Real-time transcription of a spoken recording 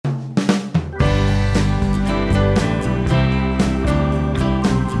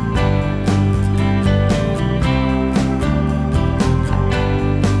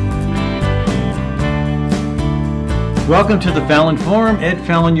Welcome to the Fallon Forum. Ed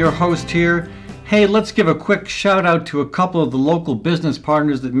Fallon, your host here. Hey, let's give a quick shout out to a couple of the local business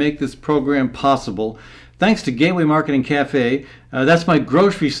partners that make this program possible. Thanks to Gateway Market & Cafe. That's my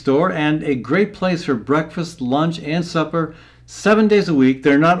grocery store and a great place for breakfast, lunch, and supper 7 days a week.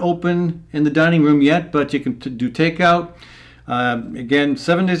 They're not open in the dining room yet, but you can do takeout. Again,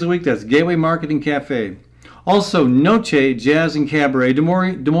 7 days a week. That's Gateway Market & Cafe. Also, Noche Jazz and Cabaret, Des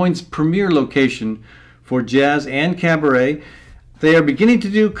Moines' premier location for jazz and cabaret. They are beginning to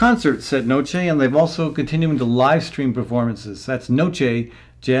do concerts at Noche, and they've also continuing to live stream performances. That's Noche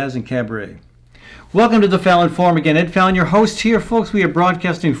Jazz and Cabaret. Welcome to the Fallon Forum again. Ed Fallon, your host here, folks. We are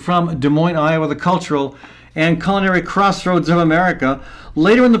broadcasting from Des Moines, Iowa, the cultural and culinary crossroads of America.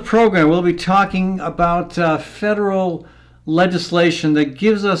 Later in the program, we'll be talking about federal legislation that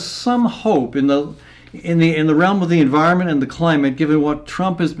gives us some hope in the realm of the environment and the climate, given what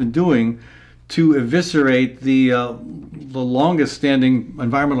Trump has been doing to eviscerate the longest standing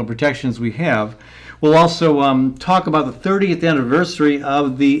environmental protections we have. We'll also talk about the 30th anniversary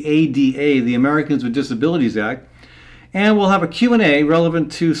of the ADA, the Americans with Disabilities Act. And we'll have a Q&A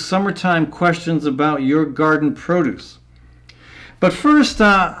relevant to summertime questions about your garden produce. But first,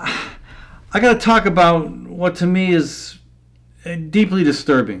 I got to talk about what to me is deeply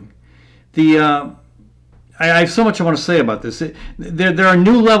disturbing. I have so much I want to say about this. There are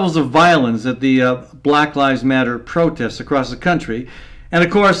new levels of violence at the Black Lives Matter protests across the country. And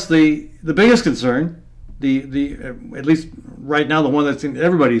of course, the biggest concern, at least right now, the one that's in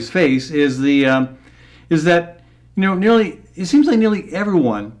everybody's face, is that it seems like nearly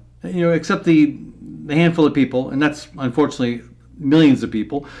everyone, except the handful of people, and that's unfortunately millions of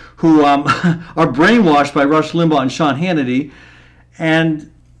people, who are brainwashed by Rush Limbaugh and Sean Hannity, and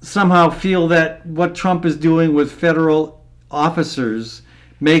somehow feel that what Trump is doing with federal officers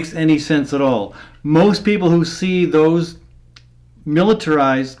makes any sense at all. Most people who see those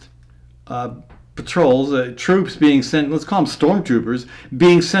militarized patrols, troops being sent, let's call them stormtroopers,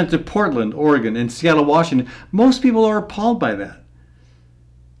 being sent to Portland, Oregon, and Seattle, Washington, most people are appalled by that.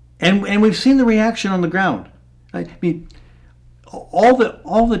 And we've seen the reaction on the ground. I mean, all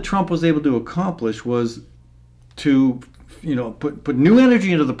that Trump was able to accomplish was to put new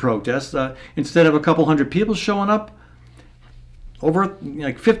energy into the protests. Instead of a couple hundred people showing up, over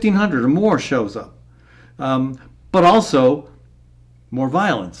 1,500 or more shows up. But also more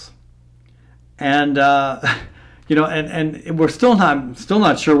violence. And and we're still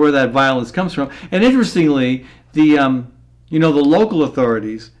not sure where that violence comes from. And interestingly, the local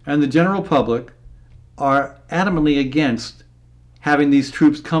authorities and the general public are adamantly against having these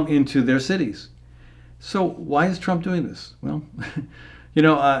troops come into their cities. So why is Trump doing this? Well,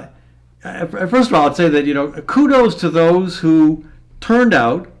 first of all, I'd say that, kudos to those who turned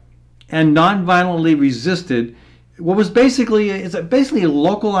out and nonviolently resisted what was basically a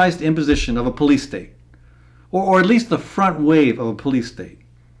localized imposition of a police state, or at least the front wave of a police state.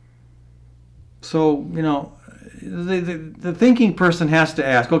 So, the thinking person has to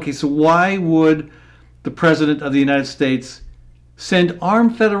ask, okay, so why would the President of the United States send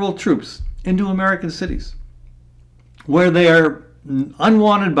armed federal troops into American cities where they are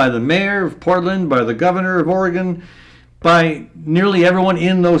unwanted by the mayor of Portland, by the governor of Oregon, by nearly everyone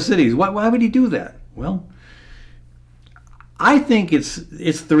in those cities? Why would he do that? Well, I think it's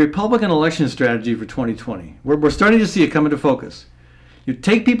the Republican election strategy for 2020. We're starting to see it come into focus. You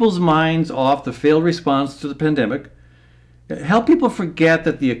take people's minds off the failed response to the pandemic, help people forget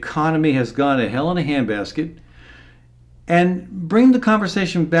that the economy has gone to hell in a handbasket, and bring the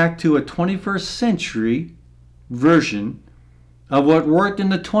conversation back to a 21st century version of what worked in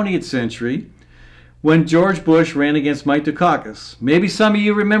the 20th century when George Bush ran against Mike Dukakis. Maybe some of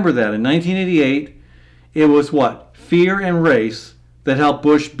you remember that. In 1988, it was what? Fear and race that helped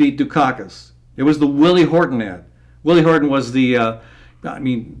Bush beat Dukakis. It was the Willie Horton ad. Willie Horton was the,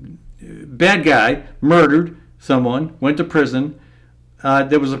 bad guy, murdered someone, went to prison.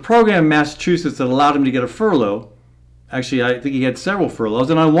 There was a program in Massachusetts that allowed him to get a furlough. Actually, I think he had several furloughs,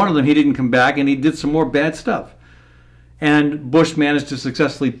 and on one of them he didn't come back, and he did some more bad stuff. And Bush managed to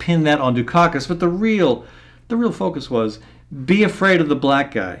successfully pin that on Dukakis, but the real focus was, be afraid of the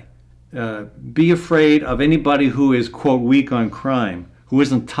black guy. Be afraid of anybody who is, quote, weak on crime, who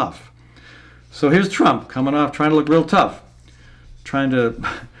isn't tough. So here's Trump coming off trying to look real tough. He's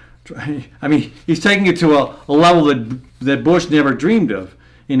taking it to a level that Bush never dreamed of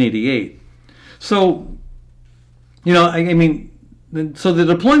in '88. So, so the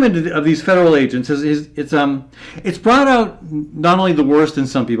deployment of these federal agents it's brought out not only the worst in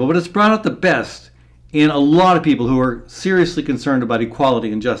some people, but it's brought out the best in a lot of people who are seriously concerned about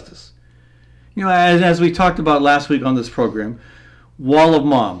equality and justice. As we talked about last week on this program, Wall of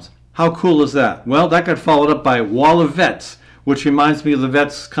Moms. How cool is that? Well, that got followed up by Wall of Vets, which reminds me of the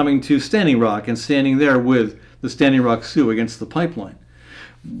vets coming to Standing Rock and standing there with the Standing Rock Sioux against the pipeline.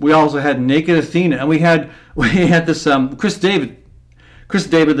 We also had Naked Athena, and we had this Chris David,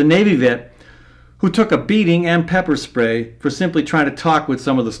 the Navy vet, who took a beating and pepper spray for simply trying to talk with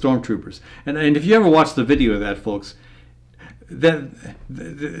some of the stormtroopers. And if you ever watch the video of that, folks,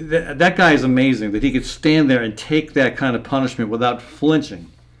 that guy is amazing, that he could stand there and take that kind of punishment without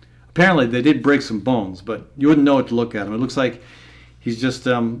flinching. Apparently, they did break some bones, but you wouldn't know it to look at him. It looks like he's just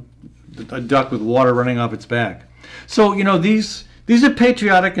a duck with water running off its back. So, these are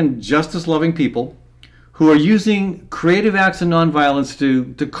patriotic and justice-loving people who are using creative acts of nonviolence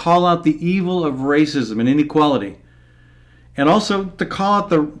to call out the evil of racism and inequality, and also to call out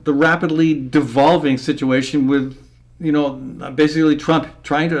the rapidly devolving situation with, basically Trump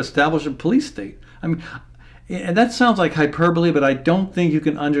trying to establish a police state. I mean, and that sounds like hyperbole, but I don't think you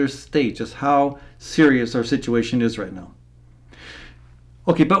can understate just how serious our situation is right now.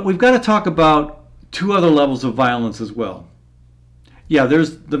 Okay, but we've got to talk about two other levels of violence as well. Yeah,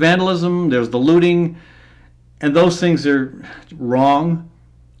 there's the vandalism, there's the looting, and those things are wrong.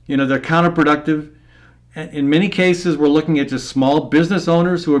 They're counterproductive. In many cases, we're looking at just small business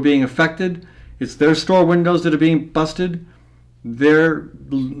owners who are being affected. It's their store windows that are being busted, their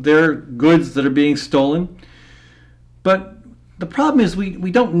goods that are being stolen. But the problem is we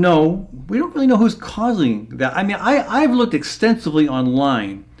don't really know who's causing that. I mean, I've looked extensively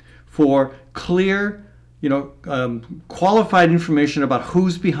online for clear, qualified information about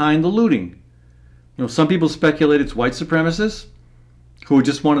who's behind the looting. Some people speculate it's white supremacists who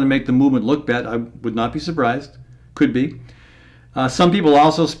just wanted to make the movement look bad. I would not be surprised. Could be. Some people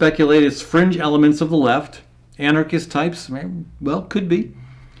also speculate it's fringe elements of the left, anarchist types. Well, could be.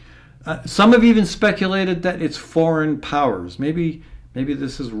 Some have even speculated that it's foreign powers. Maybe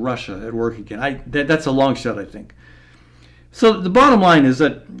this is Russia at work again. That's a long shot, I think. So the bottom line is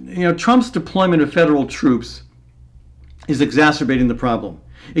that Trump's deployment of federal troops is exacerbating the problem.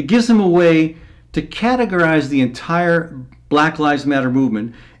 It gives him a way to categorize the entire Black Lives Matter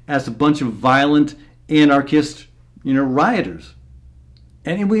movement as a bunch of violent anarchist, rioters.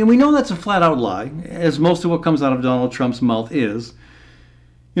 And we know that's a flat-out lie, as most of what comes out of Donald Trump's mouth is.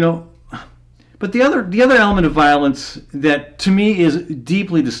 But the other element of violence that to me is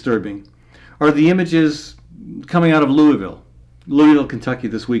deeply disturbing are the images coming out of Louisville, Kentucky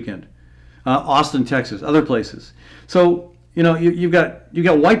this weekend, Austin, Texas, other places. So you've got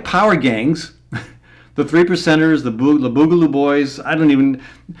white power gangs, the 3%ers, the Boogaloo Boys.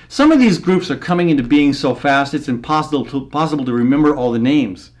 Some of these groups are coming into being so fast it's impossible to remember all the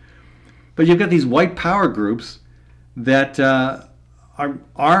names. But you've got these white power groups that are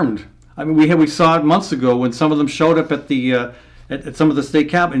armed. I mean, we saw it months ago when some of them showed up at some of the state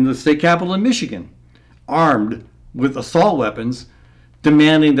capitol in Michigan, armed with assault weapons,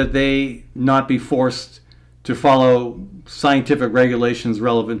 demanding that they not be forced to follow scientific regulations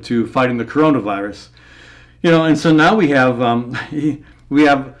relevant to fighting the coronavirus. And so now we have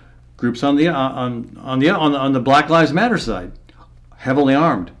groups on the Black Lives Matter side, heavily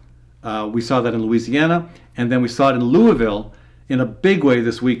armed. We saw that in Louisiana, and then we saw it in Louisville in a big way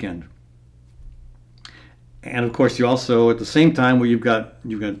this weekend. And of course, you also, at the same time, where you've got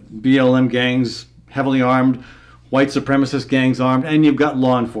BLM gangs heavily armed, white supremacist gangs armed, and you've got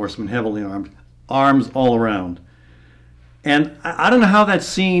law enforcement heavily armed, arms all around. And I don't know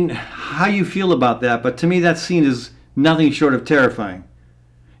how you feel about that, but to me that scene is nothing short of terrifying.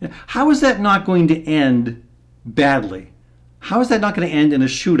 How is that not going to end badly? How is that not going to end in a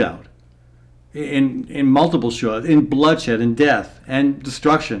shootout, in multiple shootouts, in bloodshed, in death, and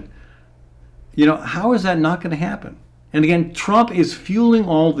destruction? How is that not going to happen? And again, Trump is fueling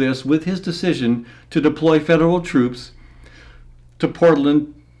all this with his decision to deploy federal troops to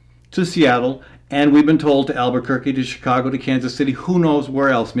Portland, to Seattle, and we've been told to Albuquerque, to Chicago, to Kansas City, who knows where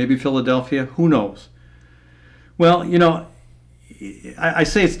else, maybe Philadelphia, who knows? Well, I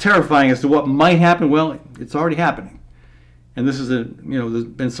say it's terrifying as to what might happen. Well, it's already happening. And this is there's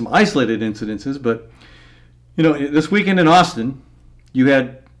been some isolated incidences, but, this weekend in Austin, you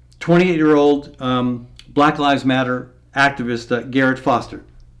had 28-year-old Black Lives Matter activist Garrett Foster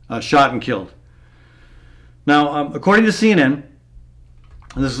shot and killed. Now, according to CNN,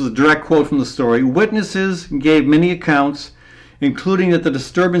 and this is a direct quote from the story, witnesses gave many accounts, including that the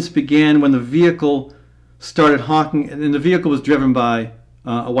disturbance began when the vehicle started honking, and the vehicle was driven by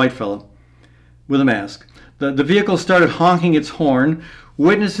a white fellow with a mask. The vehicle started honking its horn.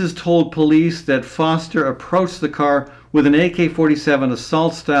 Witnesses told police that Foster approached the car with an AK-47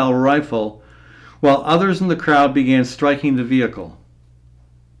 assault-style rifle while others in the crowd began striking the vehicle.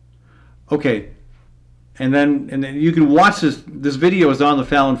 Okay, and then you can watch this. This video is on the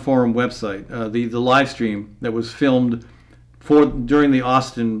Fallon Forum website, the live stream that was filmed during the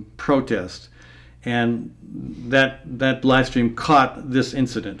Austin protest, and that live stream caught this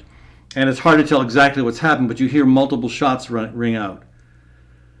incident. And it's hard to tell exactly what's happened, but you hear multiple shots ring out.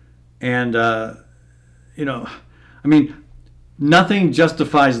 And nothing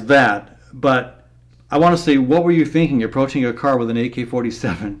justifies that. But I want to say, what were you thinking approaching a car with an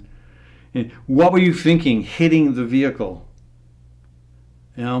AK-47? What were you thinking hitting the vehicle?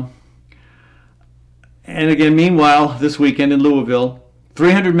 And again, meanwhile, this weekend in Louisville,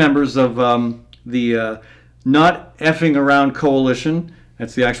 300 members of the Not Effing Around Coalition,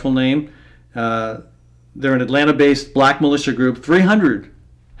 that's the actual name, they're an Atlanta-based black militia group. 300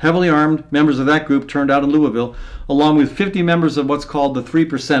 heavily armed members of that group turned out in Louisville, along with 50 members of what's called the Three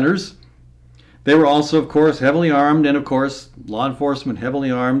Percenters. They were also, of course, heavily armed, and of course, law enforcement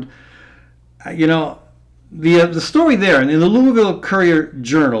heavily armed. The story there, in the Louisville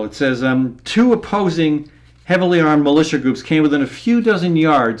Courier-Journal, it says two opposing heavily armed militia groups came within a few dozen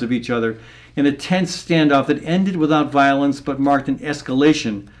yards of each other in a tense standoff that ended without violence but marked an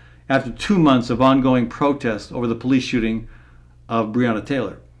escalation after 2 months of ongoing protest over the police shooting of Breonna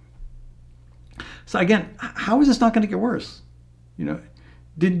Taylor. So again, how is this not going to get worse?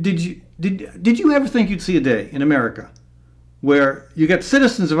 Did you ever think you'd see a day in America where you get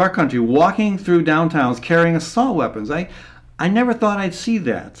citizens of our country walking through downtowns carrying assault weapons? I never thought I'd see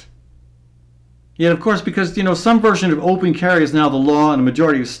that. Yet, of course, because some version of open carry is now the law in a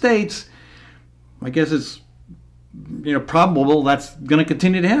majority of states, I guess it's probable that's going to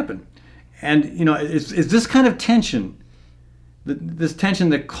continue to happen. And it's this kind of tension, this tension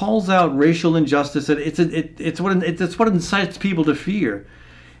that calls out racial injustice. That it's what incites people to fear.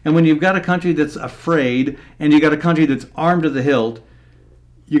 And when you've got a country that's afraid and you've got a country that's armed to the hilt,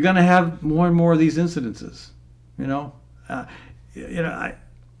 you're going to have more and more of these incidences. I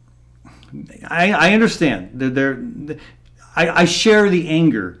understand. I share the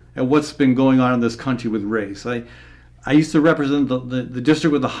anger at what's been going on in this country with race. I used to represent the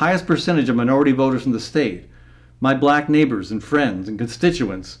district with the highest percentage of minority voters in the state. My black neighbors and friends and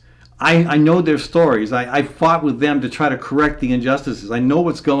constituents. I know their stories. I fought with them to try to correct the injustices. I know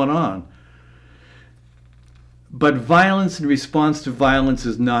what's going on. But violence in response to violence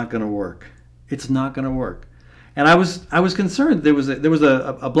is not going to work. It's not going to work. And I was concerned. There was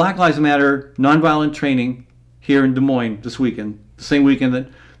a Black Lives Matter nonviolent training here in Des Moines this weekend, the same weekend that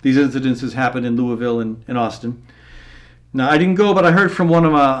these incidences happened in Louisville and in Austin. Now, I didn't go, but I heard from one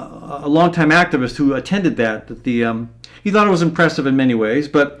of a longtime activist who attended that he thought it was impressive in many ways,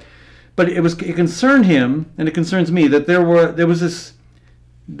 but it concerned him, and it concerns me, that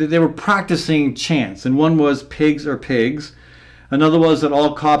they were practicing chants, and one was pigs are pigs, another was that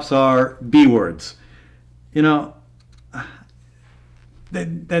all cops are B words. That's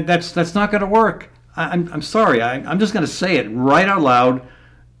not going to work. I'm sorry. I'm just going to say it right out loud,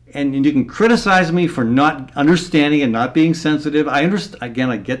 and you can criticize me for not understanding and not being sensitive. I understand. Again,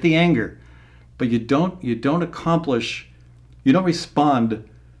 I get the anger, but you don't respond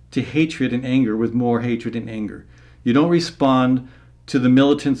to hatred and anger with more hatred and anger. You don't respond to the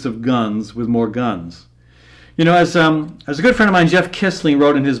militants of guns with more guns. As a good friend of mine, Jeff Kissling,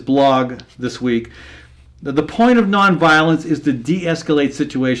 wrote in his blog this week, that the point of nonviolence is to de-escalate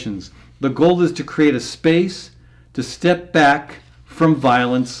situations. The goal is to create a space to step back from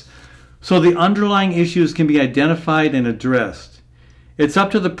violence so the underlying issues can be identified and addressed. It's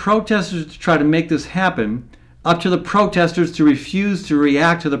up to the protesters to try to make this happen, up to the protesters to refuse to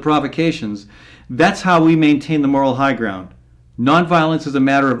react to the provocations. That's how we maintain the moral high ground. Nonviolence is a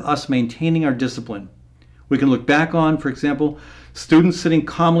matter of us maintaining our discipline. We can look back on, for example, students sitting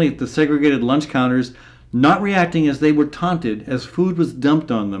calmly at the segregated lunch counters, not reacting as they were taunted as food was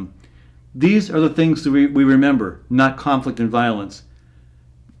dumped on them. These are the things that we remember, not conflict and violence.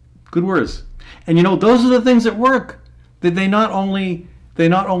 Good words. And those are the things that work. That they not only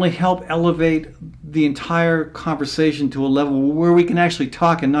help elevate the entire conversation to a level where we can actually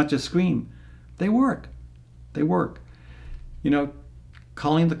talk and not just scream. They work. They work.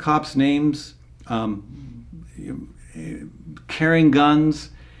 Calling the cops names, carrying guns,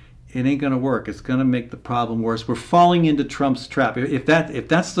 it ain't going to work. It's going to make the problem worse. We're falling into Trump's trap. If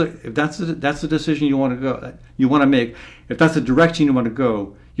that's the decision you want to make, if that's the direction you want to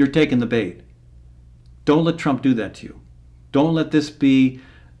go, you're taking the bait. Don't let Trump do that to you. Don't let this be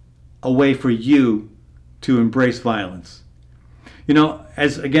a way for you to embrace violence.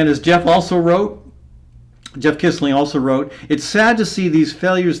 As Jeff also wrote, Jeff Kissling also wrote, "It's sad to see these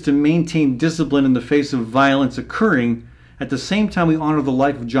failures to maintain discipline in the face of violence occurring at the same time we honor the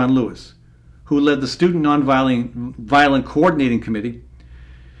life of John Lewis, who led the Student Nonviolent Coordinating Committee."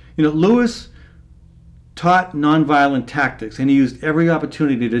 Lewis taught nonviolent tactics, and he used every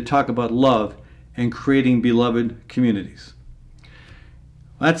opportunity to talk about love and creating beloved communities.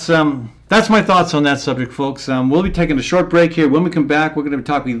 That's my thoughts on that subject, folks. We'll be taking a short break here. When we come back, we're going to be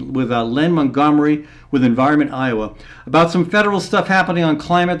talking with Len Montgomery with Environment Iowa about some federal stuff happening on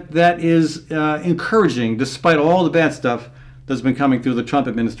climate that is encouraging despite all the bad stuff that's been coming through the Trump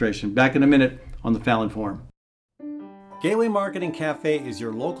administration. Back in a minute on the Fallon Forum. Gateway Market and Cafe is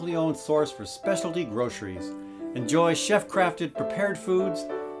your locally owned source for specialty groceries. Enjoy chef-crafted prepared foods,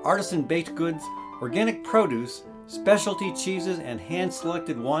 artisan baked goods, organic produce, specialty cheeses, and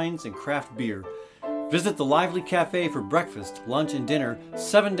hand-selected wines and craft beer. Visit the lively cafe for breakfast, lunch, and dinner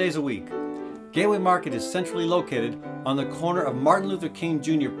 7 days a week. Gateway Market is centrally located on the corner of Martin Luther King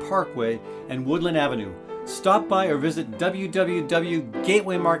Jr. Parkway and Woodland Avenue. Stop by or visit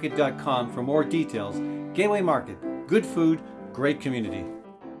www.gatewaymarket.com for more details. Gateway Market, good food, great community.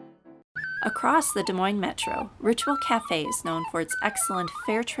 Across the Des Moines Metro, Ritual Cafe is known for its excellent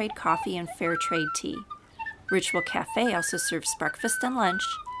fair trade coffee and fair trade tea. Ritual Cafe also serves breakfast and lunch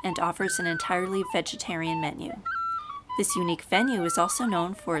and offers an entirely vegetarian menu. This unique venue is also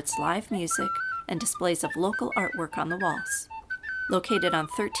known for its live music and displays of local artwork on the walls. Located on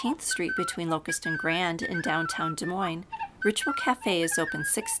 13th Street between Locust and Grand in downtown Des Moines, Ritual Cafe is open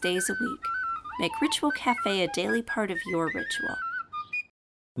 6 days a week. Make Ritual Cafe a daily part of your ritual.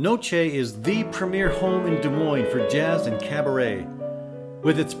 Noche is the premier home in Des Moines for jazz and cabaret.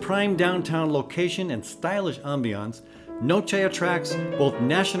 With its prime downtown location and stylish ambiance, Noche attracts both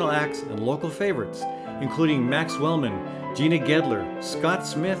national acts and local favorites, including Max Wellman, Gina Gedler, Scott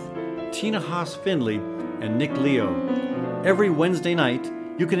Smith, Tina Haas-Findlay, and Nick Leo. Every Wednesday night,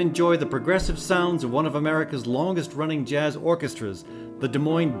 you can enjoy the progressive sounds of one of America's longest-running jazz orchestras, the Des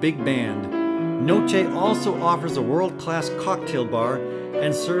Moines Big Band. Noche also offers a world-class cocktail bar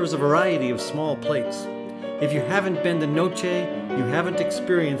and serves a variety of small plates. If you haven't been to Noche, you haven't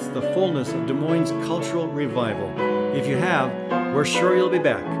experienced the fullness of Des Moines' cultural revival. If you have, we're sure you'll be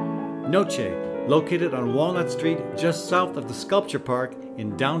back. Noche, located on Walnut Street just south of the Sculpture Park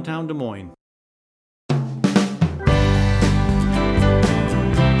in downtown Des Moines.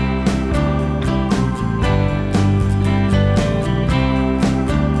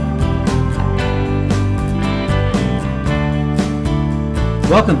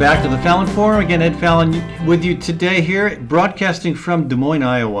 Welcome back to the Fallon Forum. Again, Ed Fallon with you today here, broadcasting from Des Moines,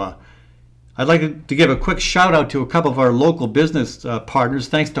 Iowa. I'd like to give a quick shout out to a couple of our local business partners,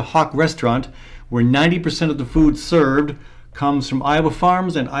 thanks to Hawk Restaurant, where 90% of the food served comes from Iowa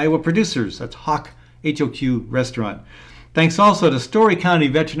farms and Iowa producers. That's Hawk, H-O-Q Restaurant. Thanks also to Story County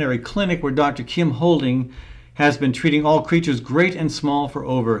Veterinary Clinic, where Dr. Kim Holding has been treating all creatures great and small for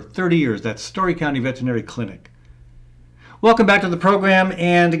over 30 years. That's Story County Veterinary Clinic. Welcome back to the program,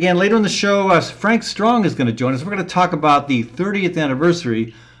 and again, later in the show, Frank Strong is going to join us. We're going to talk about the 30th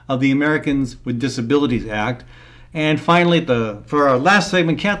anniversary of the Americans with Disabilities Act. And finally, for our last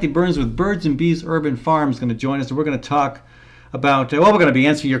segment, Kathy Byrnes with Birds and Bees Urban Farm is going to join us, and we're going to talk about, we're going to be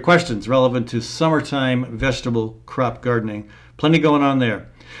answering your questions relevant to summertime vegetable crop gardening. Plenty going on there.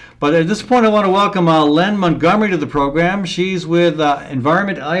 But at this point, I want to welcome Len Montgomery to the program. She's with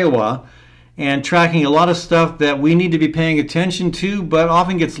Environment Iowa, and tracking a lot of stuff that we need to be paying attention to, but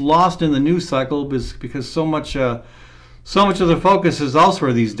often gets lost in the news cycle because so much of the focus is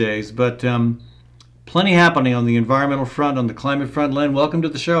elsewhere these days. But plenty happening on the environmental front, on the climate front. Len, welcome to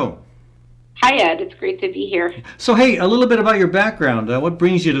the show. Hi, Ed. It's great to be here. So, hey, a little bit about your background. What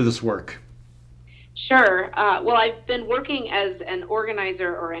brings you to this work? Sure. Well, I've been working as an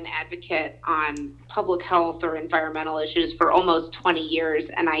organizer or an advocate on public health or environmental issues for almost 20 years,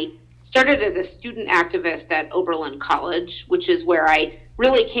 and I started as a student activist at Oberlin College, which is where I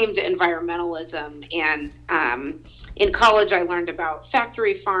really came to environmentalism. And in college, I learned about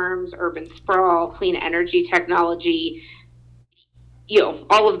factory farms, urban sprawl, clean energy technology,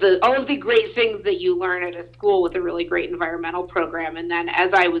 all of the great things that you learn at a school with a really great environmental program. And then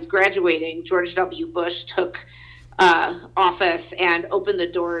as I was graduating, George W. Bush took office and opened the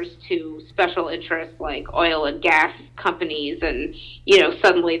doors to special interests like oil and gas companies. And,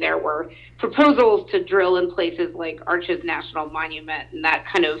 suddenly there were proposals to drill in places like Arches National Monument. And that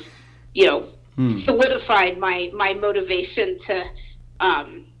kind of, solidified my motivation to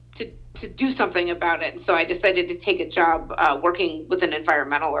do something about it. And so I decided to take a job working with an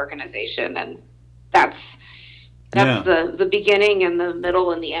environmental organization. And that's That's the beginning and the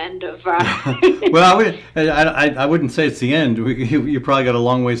middle and the end of. Well, I wouldn't say it's the end. You probably got a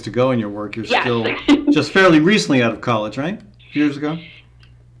long ways to go in your work. You're Yes. still just fairly recently out of college, right? A few years ago?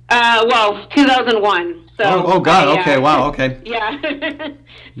 Well, 2001. So. Oh God. Okay. Wow. Okay. Yeah.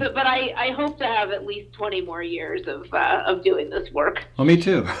 So, but I hope to have at least 20 more years of doing this work. Well, me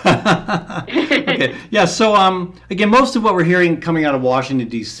too. Okay. Yeah. So, again, most of what we're hearing coming out of Washington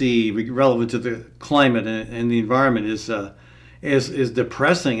D.C. relevant to the climate and the environment is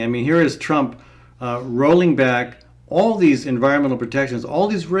depressing. I mean, here is Trump rolling back all these environmental protections, all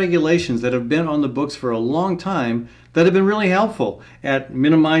these regulations that have been on the books for a long time that have been really helpful at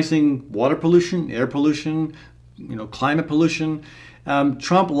minimizing water pollution, air pollution, climate pollution.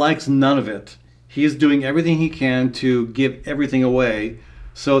 Trump likes none of it. He's doing everything he can to give everything away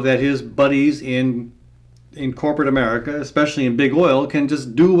so that his buddies in corporate America, especially in big oil, can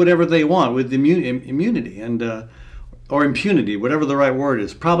just do whatever they want with immunity and or impunity, whatever the right word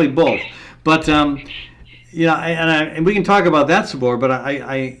is. Probably both. But and we can talk about that some more. But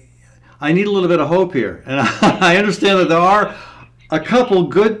I need a little bit of hope here, and I understand that there are a couple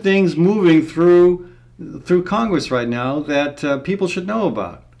good things moving through Congress right now that people should know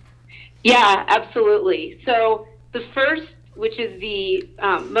about. Yeah, absolutely. So the first, which is the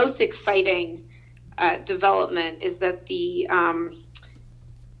most exciting development, is that the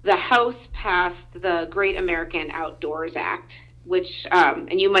House passed the Great American Outdoors Act, which,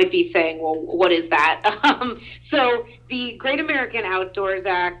 and you might be saying, well, what is that? So the Great American Outdoors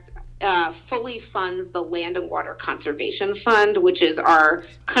Act fully funds the Land and Water Conservation Fund, which is our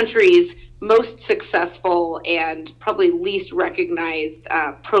country's most successful and probably least recognized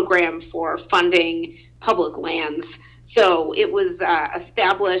program for funding public lands. So it was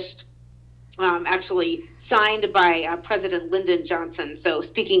established, actually signed by President Lyndon Johnson. So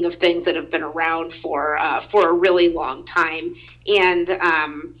speaking of things that have been around for a really long time, and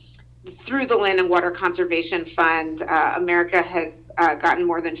through the Land and Water Conservation Fund, America has gotten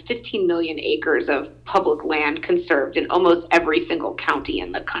more than 15 million acres of public land conserved in almost every single county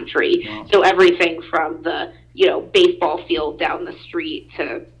in the country. Wow. So everything from the baseball field down the street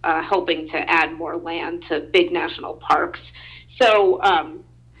to helping to add more land to big national parks. So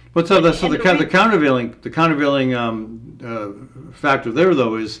the countervailing factor there,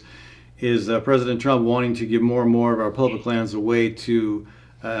 though, is President Trump wanting to give more and more of our public lands away to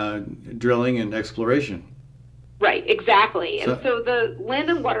drilling and exploration. Right, exactly. And so the Land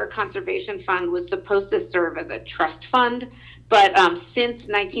and Water Conservation Fund was supposed to serve as a trust fund, but since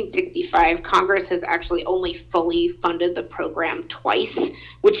 1965, Congress has actually only fully funded the program twice,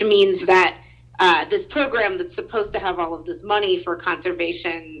 which means that this program that's supposed to have all of this money for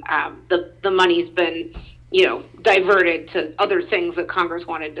conservation, the money's been diverted to other things that Congress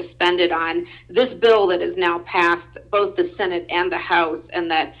wanted to spend it on. This bill that is now passed both the Senate and the House,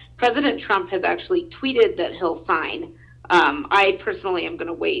 and that President Trump has actually tweeted that he'll sign. I personally am going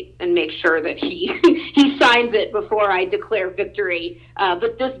to wait and make sure that he signs it before I declare victory.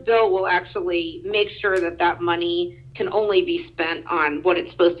 But this bill will actually make sure that money can only be spent on what it's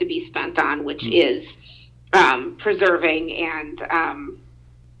supposed to be spent on, which is preserving and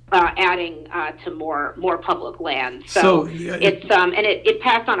adding to more public land. So it's and it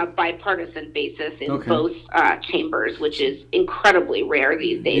passed on a bipartisan basis in both chambers, which is incredibly rare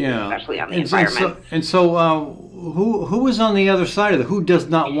these days, especially on the environment. So who is on the other side of it? Who does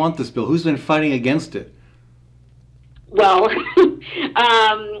not want this bill? Who's been fighting against it? Well,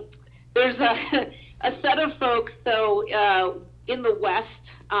 there's a set of folks. So in the West,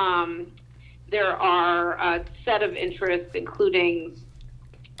 there are a set of interests, including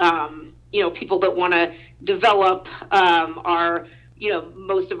people that want to develop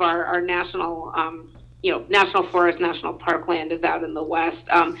most of our national, national forest, national park land is out in the West.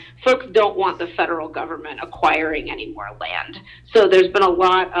 Folks don't want the federal government acquiring any more land. So there's been a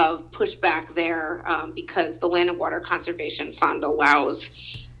lot of pushback there because the Land and Water Conservation Fund allows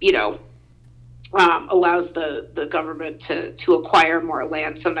the government to acquire more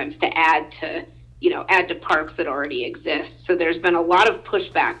land, sometimes to add to parks that already exist. So there's been a lot of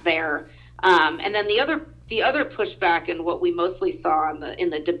pushback there. And then the other pushback, and what we mostly saw in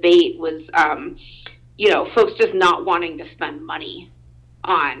the debate, was folks just not wanting to spend money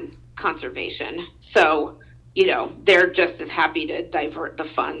on conservation. So they're just as happy to divert the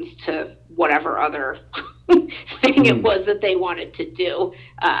funds to whatever other thing it was that they wanted to do,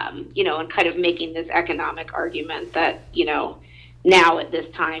 and kind of making this economic argument that now at this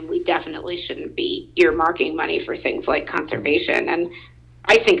time we definitely shouldn't be earmarking money for things like conservation. And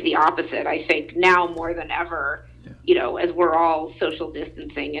I think the opposite. I think now more than ever, as we're all social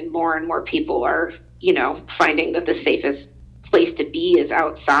distancing and more people are, finding that the safest place to be is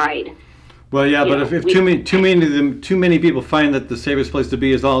outside. Well, yeah, but if too many people find that the safest place to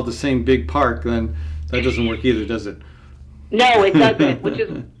be is all at the same big park, then that doesn't work either, does it? No, it doesn't, which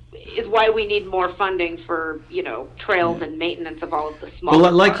is why we need more funding for, trails and maintenance of all of the small.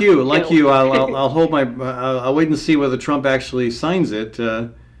 Well, like you, I'll hold I'll wait and see whether Trump actually signs it,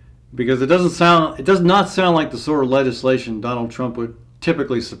 because it does not sound like the sort of legislation Donald Trump would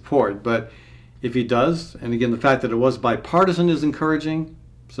typically support. But if he does, and again, the fact that it was bipartisan is encouraging.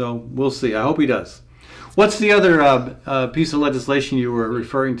 So we'll see. I hope he does. What's the other piece of legislation you were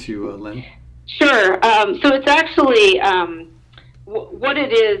referring to, Len? Sure. So it's actually what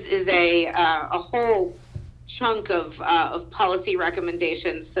it is a whole chunk of policy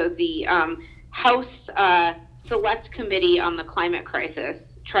recommendations. So the House Select Committee on the Climate Crisis,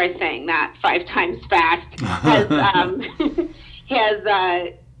 try saying that 5 times fast, has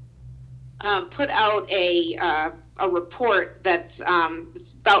put out a report that's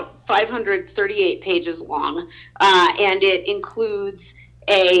about 538 pages long, and it includes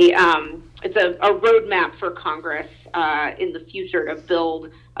it's a roadmap for Congress in the future to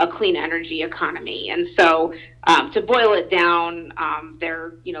build a clean energy economy. And so to boil it down,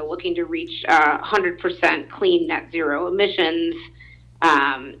 they're looking to reach 100% clean net zero emissions,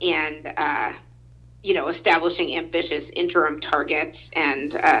 and establishing ambitious interim targets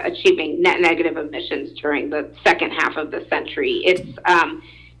and achieving net negative emissions during the second half of the century.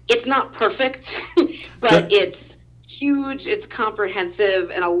 It's not perfect, but it's huge, it's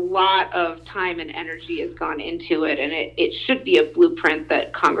comprehensive, and a lot of time and energy has gone into it, and it should be a blueprint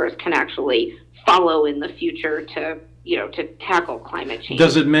that Congress can actually follow in the future to tackle climate change.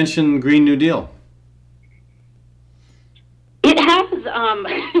 Does it mention Green New Deal? It has.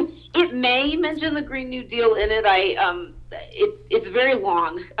 It may mention the Green New Deal in it. It's very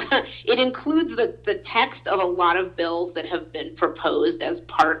long. It includes the text of a lot of bills that have been proposed as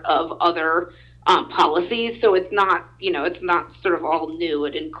part of other policies. So it's not sort of all new.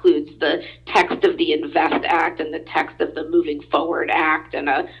 It includes the text of the Invest Act and the text of the Moving Forward Act and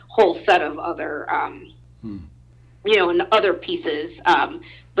a whole set of other, and other pieces.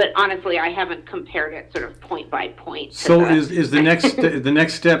 But honestly, I haven't compared it sort of point by point. So is the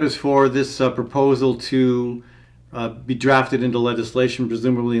next step is for this proposal to be drafted into legislation,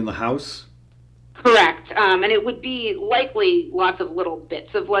 presumably in the House? Correct. And it would be likely lots of little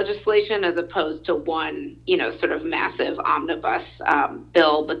bits of legislation as opposed to one, sort of massive omnibus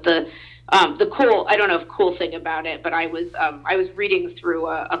bill. But the cool thing about it, but I was reading through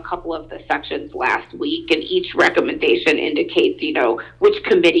a couple of the sections last week, and each recommendation indicates, which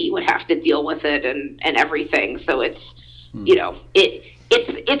committee would have to deal with it and everything. So it's,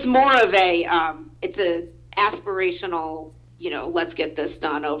 it's more of it's a aspirational, let's get this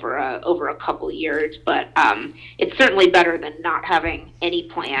done over a couple years, but it's certainly better than not having any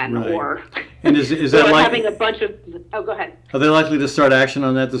plan. Right. Or and is that like having a bunch of. Oh, go ahead. Are they likely to start action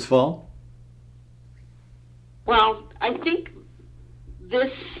on that this fall? Well, I think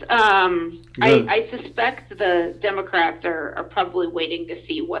this. I suspect the Democrats are probably waiting to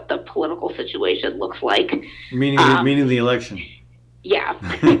see what the political situation looks like. Meaning the election. Yeah.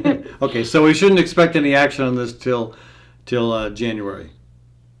 Okay, so we shouldn't expect any action on this till January.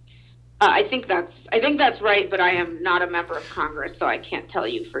 I think that's right, but I am not a member of Congress, so I can't tell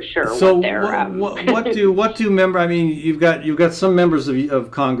you for sure. So what they're. What do member? I mean, you've got some members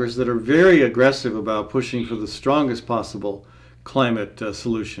of Congress that are very aggressive about pushing for the strongest possible climate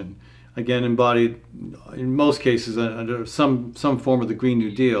solution. Again, embodied in most cases under some form of the Green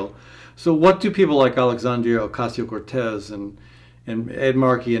New Deal. So, what do people like Alexandria Ocasio-Cortez and Ed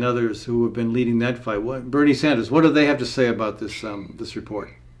Markey and others who have been leading that fight, Bernie Sanders, what do they have to say about this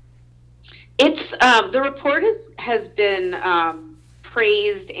report? It's the report has been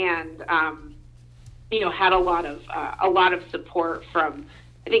praised and had a lot of support from,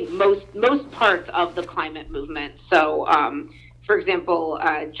 I think, most parts of the climate movement. So, for example,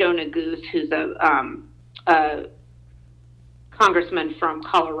 Joe Neguse, who's a congressman from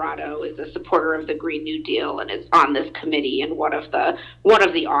Colorado, is a supporter of the Green New Deal and is on this committee and one of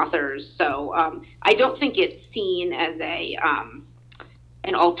the authors. So I don't think it's seen as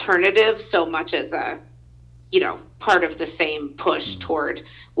an alternative so much as a part of the same push toward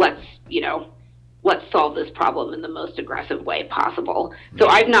let's solve this problem in the most aggressive way possible. So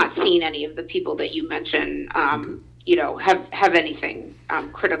I've not seen any of the people that you mentioned have anything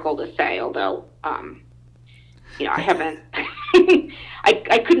critical to say, although I haven't.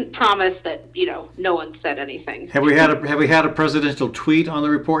 I couldn't promise that no one said anything. Have we had a presidential tweet on the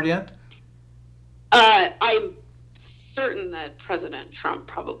report yet? certain that President Trump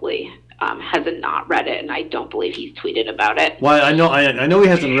probably has not read it, and I don't believe he's tweeted about it. Well, I know he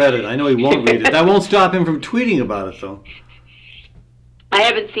hasn't read it. I know he won't read it. That won't stop him from tweeting about it, though. I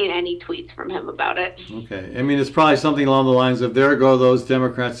haven't seen any tweets from him about it. Okay. I mean, it's probably something along the lines of, there go those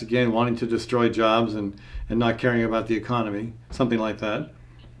Democrats again, wanting to destroy jobs and not caring about the economy. Something like that.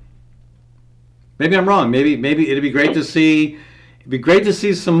 Maybe I'm wrong. Maybe it'd be great to see. It'd be great to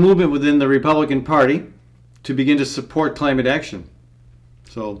see some movement within the Republican Party to begin to support climate action.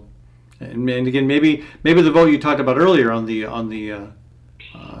 So, and again, maybe the vote you talked about earlier on the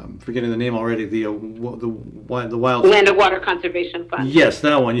forgetting the name already, the wild Land and Water Conservation Fund. Yes,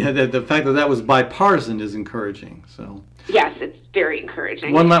 that one. Yeah, the fact that was bipartisan is encouraging. So. Yes, it's very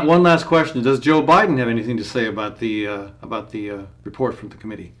encouraging. One last question: does Joe Biden have anything to say about the report from the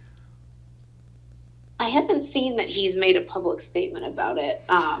committee? I haven't seen that he's made a public statement about it.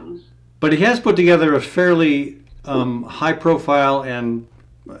 But he has put together a fairly high-profile and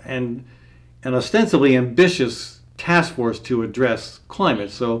ostensibly ambitious task force to address climate.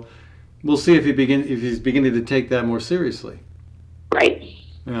 So we'll see if he's beginning to take that more seriously. Right.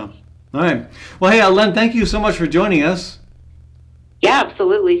 Yeah. All right. Well, hey, Len, thank you so much for joining us. Yeah,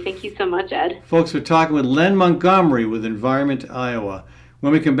 absolutely. Thank you so much, Ed. Folks, we're talking with Len Montgomery with Environment Iowa.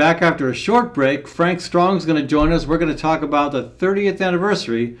 When we come back after a short break, Frank Strong's going to join us. We're going to talk about the 30th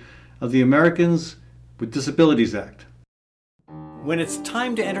anniversary of the Americans with Disabilities Act. When it's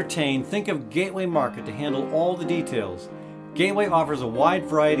time to entertain, think of Gateway Market to handle all the details. Gateway offers a wide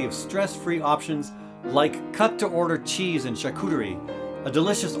variety of stress-free options like cut-to-order cheese and charcuterie, a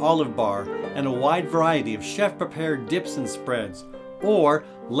delicious olive bar, and a wide variety of chef-prepared dips and spreads. Or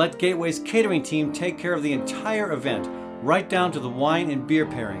let Gateway's catering team take care of the entire event, right down to the wine and beer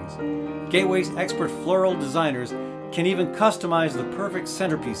pairings. Gateway's expert floral designers can even customize the perfect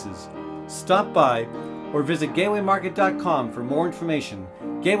centerpieces. Stop by or visit gatewaymarket.com for more information.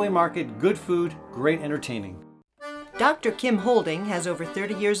 Gateway Market, good food, great entertaining. Dr. Kim Holding has over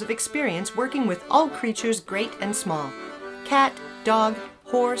 30 years of experience working with all creatures great and small. Cat, dog,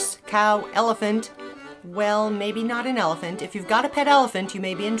 horse, cow, elephant. Well, maybe not an elephant. If you've got a pet elephant, you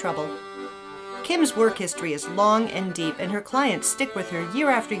may be in trouble. Kim's work history is long and deep, and her clients stick with her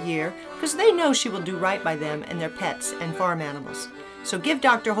year after year because they know she will do right by them and their pets and farm animals. So give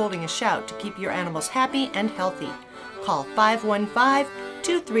Dr. Holding a shout to keep your animals happy and healthy. Call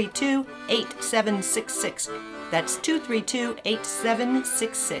 515-232-8766. That's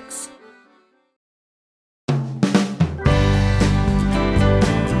 232-8766.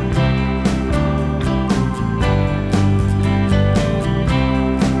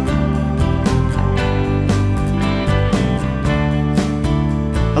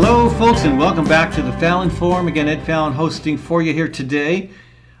 Hello, folks, and welcome back to the Fallon Forum. Again, Ed Fallon hosting for you here today.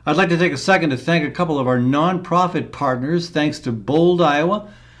 I'd like to take a second to thank a couple of our nonprofit partners. Thanks to Bold,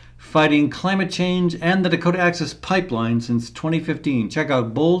 Iowa, fighting climate change and the Dakota Access Pipeline since 2015. Check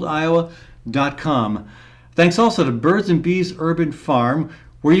out boldiowa.com. Thanks also to Birds and Bees Urban Farm,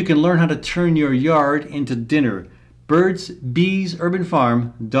 where you can learn how to turn your yard into dinner.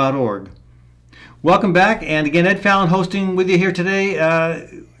 birdsbeesurbanfarm.org. Welcome back, and again, Ed Fallon hosting with you here today.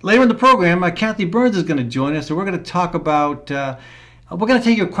 Later in the program, Kathy Byrnes is going to join us, and we're going to talk about, we're going to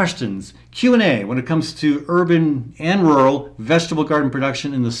take your questions, Q&A, when it comes to urban and rural vegetable garden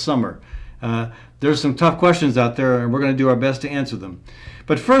production in the summer. There's some tough questions out there, and we're going to do our best to answer them.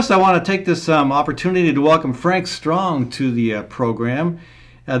 But first, I want to take this opportunity to welcome Frank Strong to the program.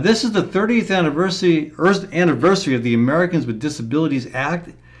 This is the 30th anniversary of the Americans with Disabilities Act.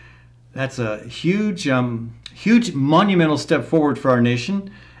 That's a huge monumental step forward for our nation.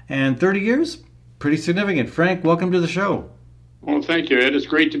 And 30 years, pretty significant. Frank, welcome to the show. Well, thank you, Ed. It's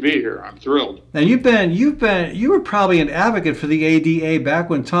great to be here. I'm thrilled. Now you were probably an advocate for the ADA back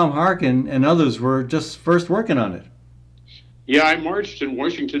when Tom Harkin and others were just first working on it. Yeah, I marched in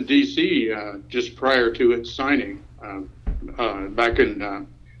Washington, D.C. Just prior to its signing back in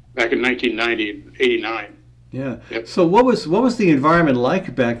 1990, 89. Yeah. Yep. So what was the environment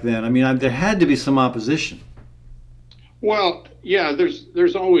like back then? I mean, there had to be some opposition. Well, yeah,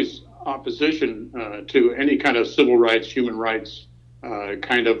 there's always opposition to any kind of civil rights, human rights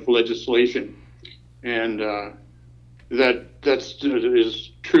kind of legislation, and that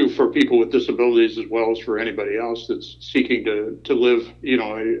is true for people with disabilities as well as for anybody else that's seeking to live,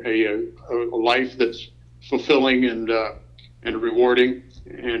 a life that's fulfilling and rewarding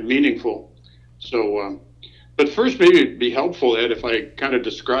and meaningful. So. But first, maybe it'd be helpful, Ed, if I kind of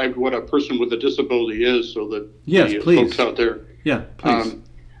described what a person with a disability is so that the folks out there. Yeah, please.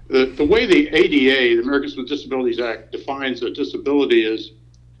 The way the ADA, the Americans with Disabilities Act, defines a disability is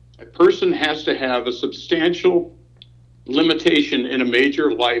a person has to have a substantial limitation in a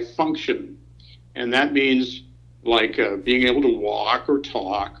major life function. And that means like being able to walk or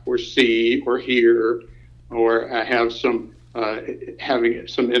talk or see or hear or have some having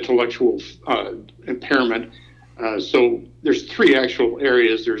some intellectual impairment. So there's three actual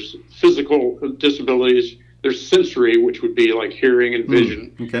areas. There's physical disabilities, there's sensory, which would be like hearing and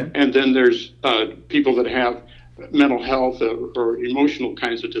vision, okay. And then there's people that have mental health or emotional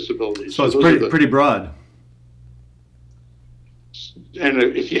kinds of disabilities. So it's pretty broad. And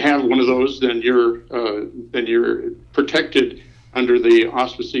if you have one of those, then you're protected under the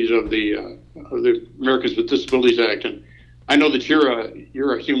auspices of the Americans with Disabilities Act. And I know that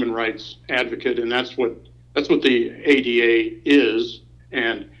you're a human rights advocate, and that's what the ADA is.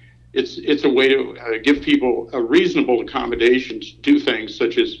 And it's a way to give people a reasonable accommodation to do things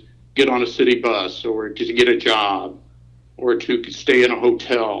such as get on a city bus, or to get a job, or to stay in a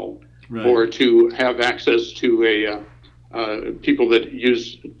hotel, right. Or to have access to people that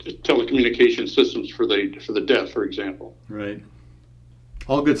use telecommunication systems for the deaf, for example. Right.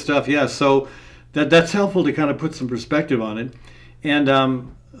 All good stuff. Yeah. So that's helpful to kind of put some perspective on it. And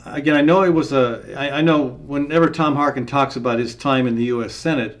again, I know I know whenever Tom Harkin talks about his time in the U.S.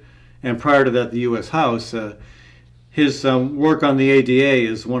 Senate, and prior to that, the U.S. House, his work on the ADA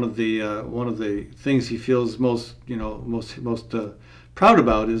is one of the things he feels most proud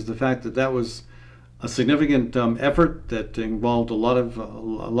about, is the fact that was a significant effort that involved a lot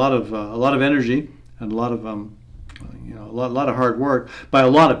of energy and a lot of hard work by a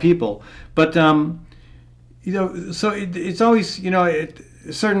lot of people. But so it's always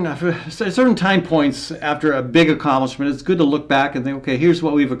certain time points after a big accomplishment, it's good to look back and think, okay, here's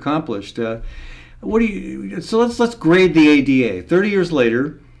what we've accomplished. So let's grade the ADA. 30 years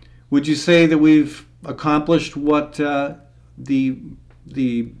later, would you say that we've accomplished what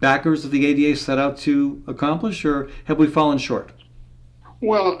the backers of the ADA set out to accomplish, or have we fallen short?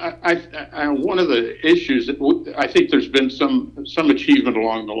 Well, I one of the issues, I think there's been some achievement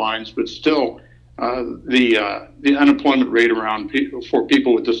along the lines, but still the unemployment rate for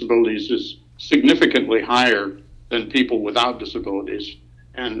people with disabilities is significantly higher than people without disabilities.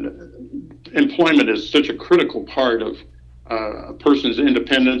 And employment is such a critical part of a person's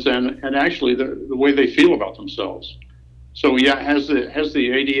independence and actually the way they feel about themselves. So yeah, has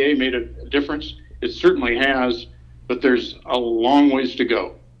the ADA made a difference? It certainly has, but there's a long ways to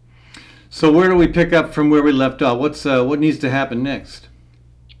go. So where do we pick up from where we left off? What needs to happen next?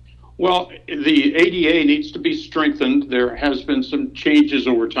 Well, the ADA needs to be strengthened. There has been some changes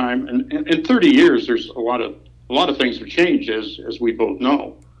over time, and in 30 years, there's a lot of things have changed, as we both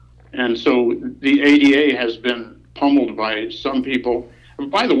know. And so the ADA has been pummeled by some people.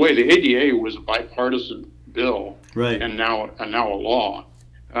 And by the way, the ADA was a bipartisan bill, right, and now a law.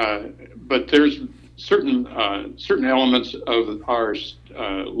 But there's certain elements of our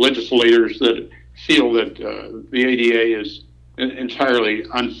legislators that feel that the ADA is entirely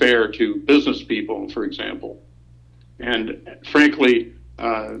unfair to business people, for example. And frankly,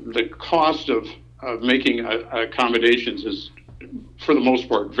 the cost of making accommodations is, for the most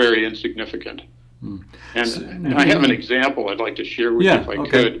part, very insignificant. And I have an example I'd like to share with you if I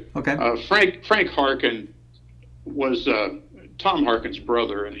could. Okay. Frank Harkin was Tom Harkin's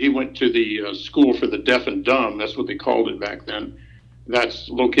brother, and he went to the School for the Deaf and Dumb. That's what they called it back then. That's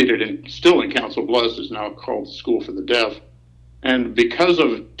located still in Council Bluffs, is now called the School for the Deaf. And because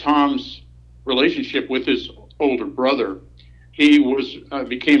of Tom's relationship with his older brother, he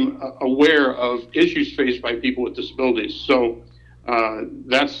became aware of issues faced by people with disabilities. So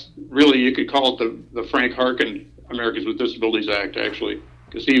that's really, you could call it the Frank Harkin Americans with Disabilities Act, actually,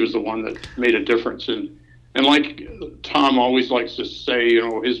 because he was the one that made a difference. And like Tom always likes to say,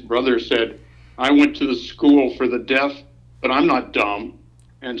 his brother said, I went to the School for the Deaf, but I'm not dumb.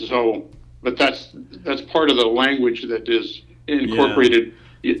 And so, but that's part of the language that is incorporated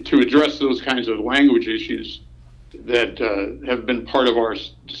to address those kinds of language issues that have been part of our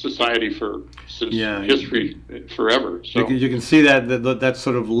society since history forever. So you can see that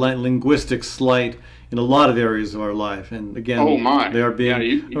sort of linguistic slight in a lot of areas of our life. And again, they are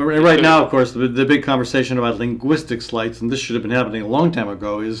being right now, of course, the big conversation about linguistic slights, and this should have been happening a long time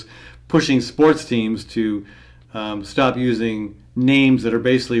ago, is pushing sports teams to stop using names that are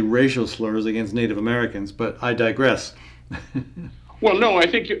basically racial slurs against Native Americans. But I digress. Well, no, I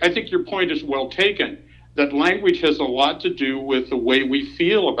think your point is well taken. That language has a lot to do with the way we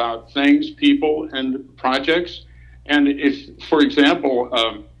feel about things, people, and projects. And if, for example,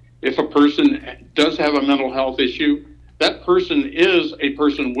 if a person does have a mental health issue, that person is a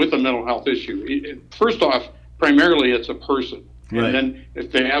person with a mental health issue. First off, primarily it's a person. And Right. then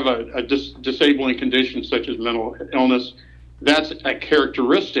if they have a disabling condition such as mental illness, that's a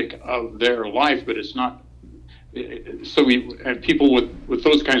characteristic of their life, but it's not. So and people with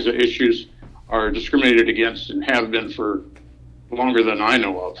those kinds of issues are discriminated against and have been for longer than I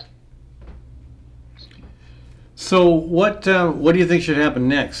know of. So what do you think should happen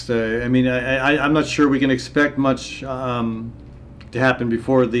next? I mean, I'm not sure we can expect much to happen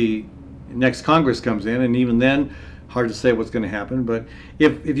before the next Congress comes in, and even then, hard to say what's going to happen. But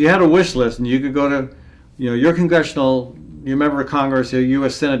if you had a wish list and you could go to, your your member of Congress, your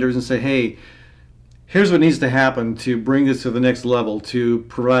U.S. senators, and say, hey, here's what needs to happen to bring this to the next level, to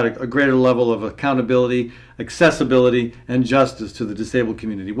provide a greater level of accountability, accessibility, and justice to the disabled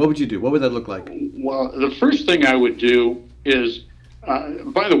community. What would you do? What would that look like? Well, the first thing I would do is,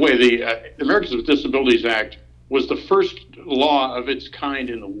 by the way, the Americans with Disabilities Act was the first law of its kind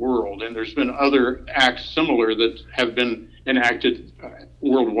in the world, and there's been other acts similar that have been enacted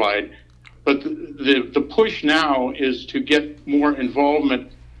worldwide. But the push now is to get more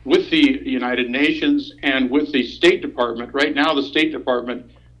involvement with the United Nations and with the State Department. Right now, the State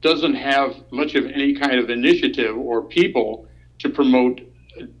Department doesn't have much of any kind of initiative or people to promote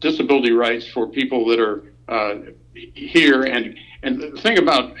disability rights for people that are here. And the thing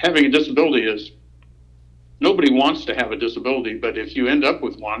about having a disability is nobody wants to have a disability, but if you end up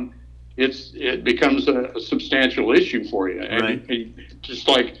with one, it becomes a substantial issue for you. Right. And just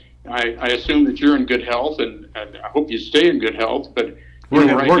like I assume that you're in good health, and I hope you stay in good health, but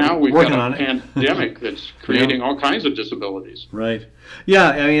right now we've got a pandemic that's creating all kinds of disabilities. Right. Yeah,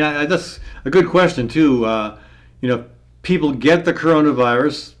 I mean, that's a good question, too. People get the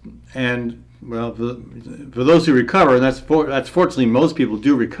coronavirus, and, well, for those who recover, and that's fortunately most people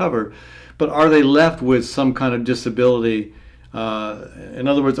do recover, but are they left with some kind of disability? In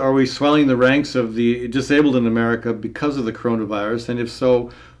other words, are we swelling the ranks of the disabled in America because of the coronavirus? And if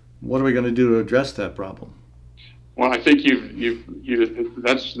so, what are we going to do to address that problem? Well, I think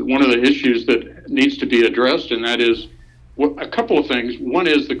that's one of the issues that needs to be addressed, and that is a couple of things. One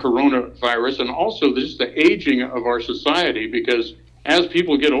is the coronavirus, and also just the aging of our society, because as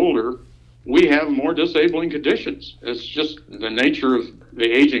people get older, we have more disabling conditions. It's just the nature of the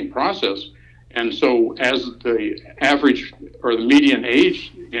aging process. And so as the average or the median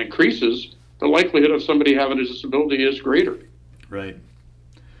age increases, the likelihood of somebody having a disability is greater. Right.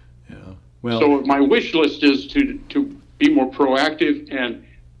 Yeah. Well, so my wish list is to be more proactive and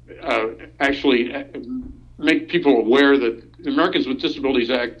actually make people aware that the Americans with Disabilities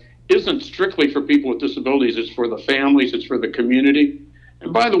Act isn't strictly for people with disabilities. It's for the families. It's for the community.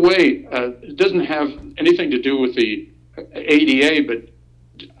 And by the way, it doesn't have anything to do with the ADA, but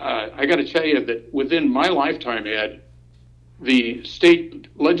I got to tell you that within my lifetime, Ed, the state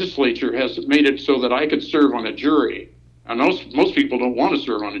legislature has made it so that I could serve on a jury. I know most people don't want to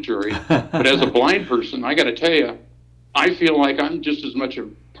serve on a jury, but as a blind person, I got to tell you, I feel like I'm just as much a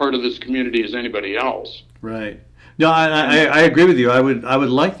part of this community as anybody else. Right. No, I agree with you. I would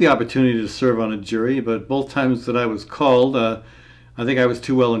like the opportunity to serve on a jury, but both times that I was called, I think I was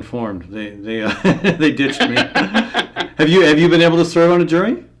too well informed. They they ditched me. Have you been able to serve on a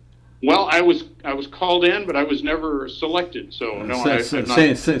jury? Well, I was called in, but I was never selected. So no,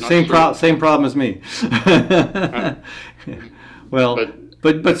 same problem as me. Well,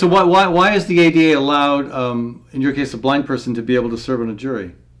 but so why is the ADA allowed, in your case, a blind person to be able to serve on a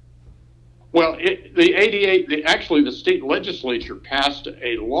jury? Well, the ADA, actually the state legislature passed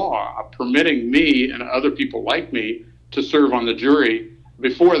a law permitting me and other people like me to serve on the jury.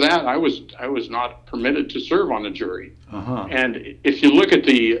 Before that, I was not permitted to serve on the jury. Uh-huh. And if you look at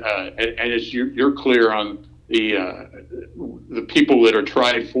and as you're clear on the people that are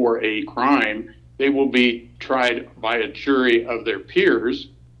tried for a crime, they will be tried by a jury of their peers.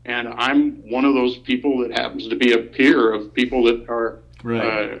 And I'm one of those people that happens to be a peer of people that are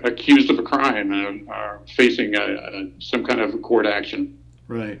accused of a crime and are facing some kind of a court action.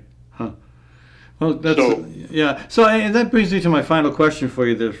 Right. Huh. Well, yeah. So that brings me to my final question for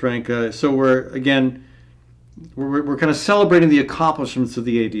you there, Frank. So we're kind of celebrating the accomplishments of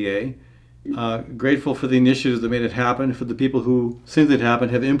the ADA. Grateful for the initiatives that made it happen, for the people who, since it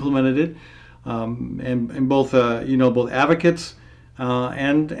happened, have implemented it, and both both advocates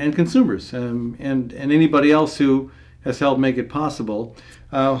and consumers, and anybody else who has helped make it possible.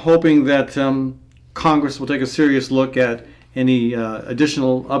 Hoping that Congress will take a serious look at any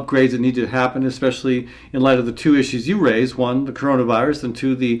additional upgrades that need to happen, especially in light of the two issues you raised: one, the coronavirus, and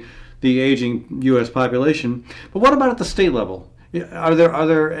two, the aging U.S. population. But what about at the state level? Are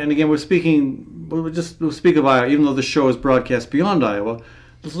there? And again, we'll speak of Iowa, even though the show is broadcast beyond Iowa.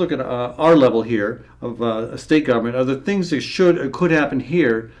 let's look at our level here of a state government. Are there things that should or could happen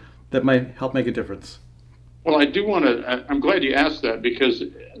here that might help make a difference? Well, I do want to, I'm glad you asked that, because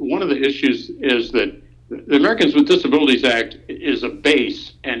one of the issues is that the Americans with Disabilities Act is a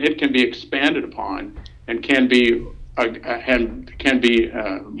base, and it can be expanded upon and can be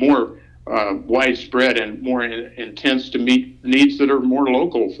more widespread and more intense to meet needs that are more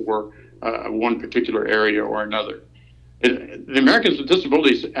local for one particular area or another. The Americans with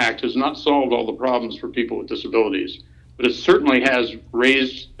Disabilities Act has not solved all the problems for people with disabilities, but it certainly has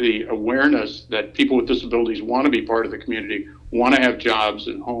raised the awareness that people with disabilities want to be part of the community, want to have jobs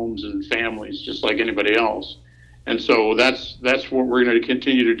and homes and families just like anybody else. And so that's what we're going to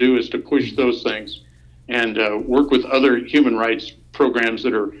continue to do, is to push those things and work with other human rights programs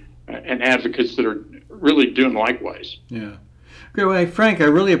that are and advocates that are really doing likewise. Yeah. Great. Well, Frank, I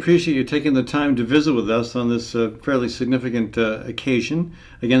really appreciate you taking the time to visit with us on this fairly significant occasion.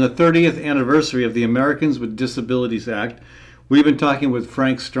 Again, the 30th anniversary of the Americans with Disabilities Act. We've been talking with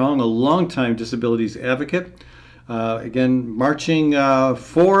Frank Strong, a longtime disabilities advocate. Again, marching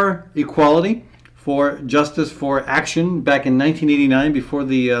for equality, for justice, for action back in 1989 before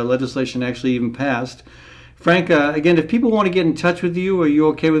the legislation actually even passed. Frank, again, if people want to get in touch with you, are you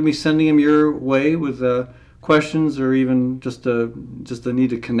okay with me sending them your way with questions, or even just a need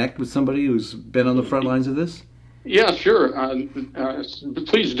to connect with somebody who's been on the front lines of this? Yeah, sure.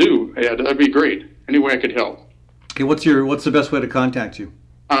 Please do. Yeah, that'd be great. Any way I could help. Okay, what's the best way to contact you?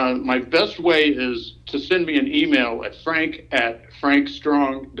 My best way is to send me an email at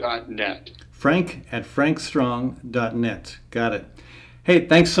frank@frankstrong.net. frank@frankstrong.net. Got it. Hey,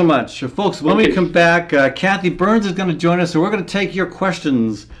 thanks so much. Folks, when we come back, Kathy Byrnes is going to join us, so we're going to take your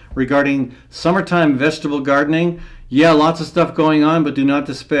questions regarding summertime vegetable gardening. Yeah, lots of stuff going on, but do not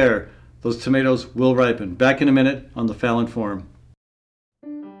despair. Those tomatoes will ripen. Back in a minute on the Fallon Forum.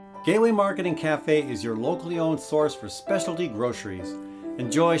 Gateway Market and Cafe is your locally owned source for specialty groceries.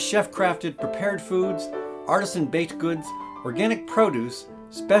 Enjoy chef-crafted prepared foods, artisan baked goods, organic produce,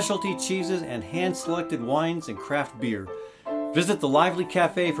 specialty cheeses, and hand-selected wines and craft beer. Visit the lively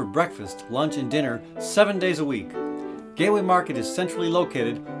cafe for breakfast, lunch, and dinner 7 days a week. Gateway Market is centrally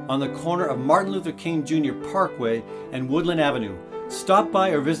located on the corner of Martin Luther King Jr. Parkway and Woodland Avenue. Stop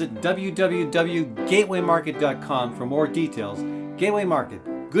by or visit www.gatewaymarket.com for more details. Gateway Market,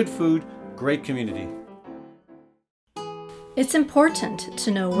 good food, great community. It's important to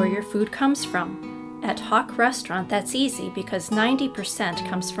know where your food comes from. At Hawk Restaurant, that's easy because 90%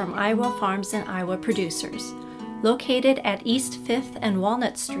 comes from Iowa farms and Iowa producers. Located at East 5th and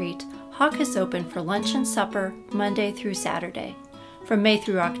Walnut Street, Hawk is open for lunch and supper Monday through Saturday. From May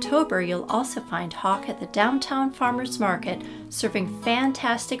through October, you'll also find Hawk at the Downtown Farmers Market, serving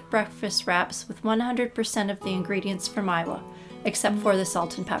fantastic breakfast wraps with 100% of the ingredients from Iowa, except for the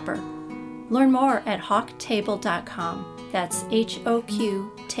salt and pepper. Learn more at hawktable.com. That's HOQ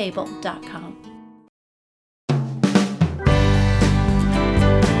table.com.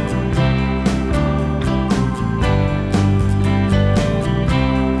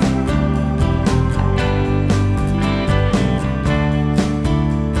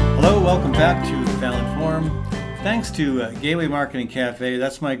 Hello, welcome back to the Fallon Forum. Thanks to Gateway Market and Cafe.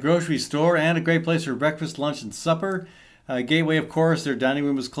 That's my grocery store and a great place for breakfast, lunch, and supper. Gateway, of course, their dining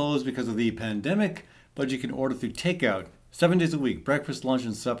room is closed because of the pandemic, but you can order through takeout 7 days a week, breakfast, lunch,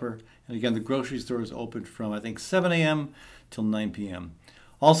 and supper. And again, the grocery store is open from, I think, 7 a.m. till 9 p.m.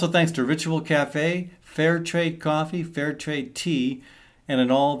 Also, thanks to Ritual Cafe, Fair Trade Coffee, Fair Trade Tea, and an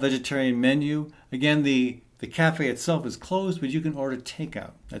all-vegetarian menu. Again, the cafe itself is closed, but you can order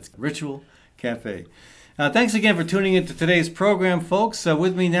takeout. That's Ritual Cafe. Thanks again for tuning into today's program, folks.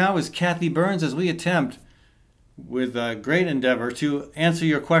 With me now is Kathy Byrnes as we attempt, with great endeavor, to answer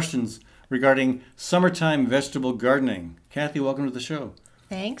your questions regarding summertime vegetable gardening. Kathy, welcome to the show.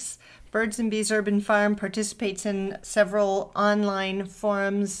 Thanks. Birds and Bees Urban Farm participates in several online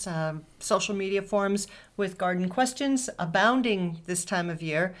forums, social media forums with garden questions abounding this time of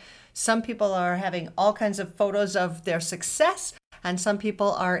year. Some people are having all kinds of photos of their success, and some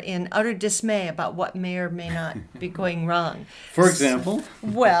people are in utter dismay about what may or may not be going wrong. For example?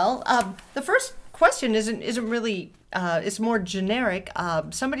 Well, the first question isn't really, it's more generic.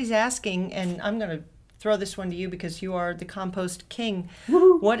 Somebody's asking, and I'm going to throw this one to you because you are the compost king.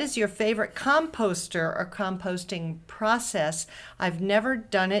 Woo-hoo. What is your favorite composter or composting process? I've never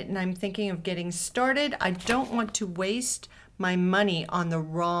done it, and I'm thinking of getting started. I don't want to waste my money on the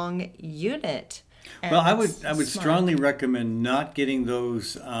wrong unit. Well, I would strongly recommend not getting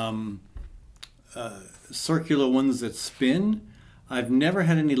those circular ones that spin. I've never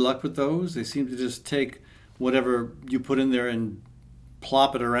had any luck with those. They seem to just take whatever you put in there and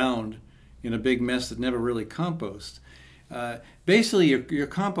plop it around in a big mess that never really composts. Basically, your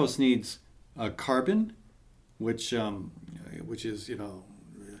compost needs carbon, which is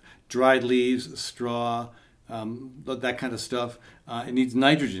dried leaves, straw, that kind of stuff. It needs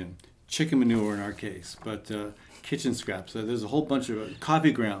nitrogen, chicken manure in our case, but kitchen scraps. There's a whole bunch of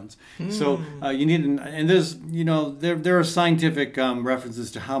coffee grounds. So you need, and there's there are scientific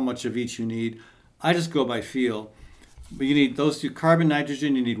references to how much of each you need. I just go by feel. But you need those two: carbon,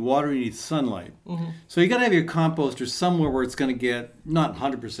 nitrogen. You need water. You need sunlight. So you got to have your composter somewhere where it's going to get not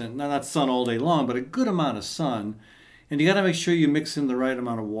 100%, not sun all day long, but a good amount of sun. And you got to make sure you mix in the right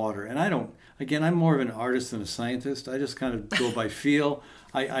amount of water. And I'm more of an artist than a scientist. I just kind of go by feel.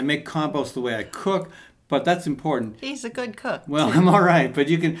 I make compost the way I cook, but that's important. He's a good cook. Well, I'm all right, but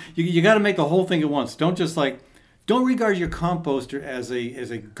you got to make the whole thing at once. Don't regard your composter as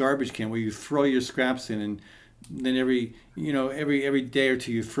a garbage can where you throw your scraps in and then every day or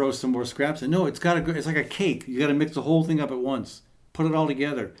two you throw some more scraps in. No, it's like a cake. You got to mix the whole thing up at once. Put it all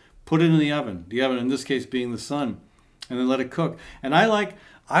together. Put it in the oven. The oven in this case being the sun, and then let it cook. And I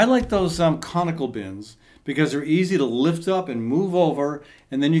like those conical bins because they're easy to lift up and move over,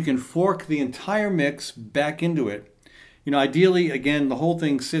 and then you can fork the entire mix back into it. Ideally, again, the whole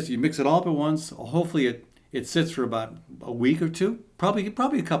thing sits. You mix it all up at once. Hopefully, it sits for about a week or two. Probably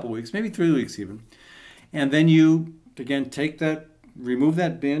a couple weeks, maybe 3 weeks even. And then you, again, remove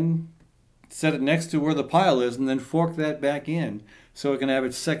that bin, set it next to where the pile is, and then fork that back in so it can have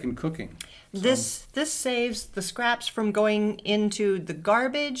its second cooking. This saves the scraps from going into the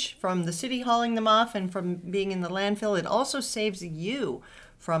garbage, from the city hauling them off, and from being in the landfill. It also saves you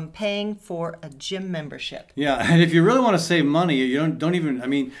from paying for a gym membership. Yeah, and if you really want to save money, you don't even. I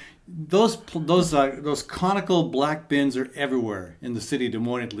mean, those conical black bins are everywhere in the city of Des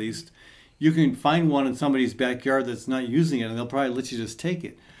Moines, at least. You can find one in somebody's backyard that's not using it, and they'll probably let you just take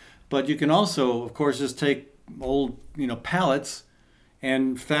it. But you can also, of course, just take old, pallets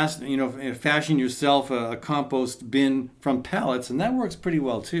and fashion yourself a compost bin from pallets, and that works pretty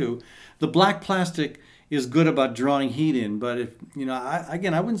well too. The black plastic is good about drawing heat in, but if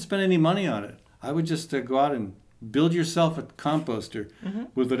I wouldn't spend any money on it. I would just go out and build yourself a composter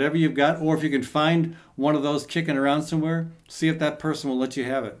with whatever you've got, or if you can find one of those kicking around somewhere, see if that person will let you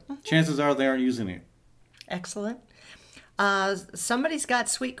have it. Chances are they aren't using it. Excellent. Somebody's got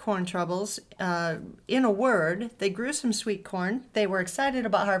sweet corn troubles. In a word, they grew some sweet corn. They were excited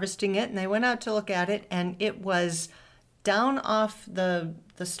about harvesting it, and they went out to look at it, and it was down off the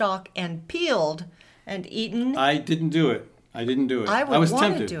stalk and peeled and eaten. I didn't do it. I was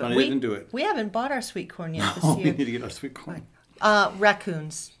tempted, but I didn't do it. We haven't bought our sweet corn yet this year. We need to get our sweet corn.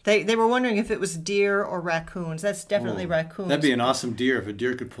 Raccoons. They were wondering if it was deer or raccoons. That's definitely raccoons. That'd be an awesome deer if a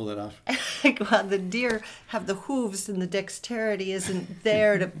deer could pull it off. Well, the deer have the hooves and the dexterity isn't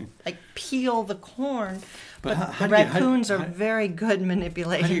there to peel the corn. But the raccoons are very good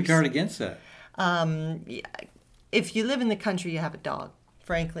manipulators. How do you guard against that? If you live in the country, you have a dog.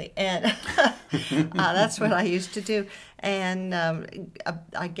 Frankly, and that's what I used to do, and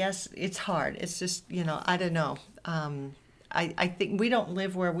I guess it's hard. It's just I don't know. I think we don't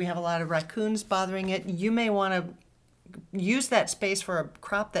live where we have a lot of raccoons bothering it. You may want to use that space for a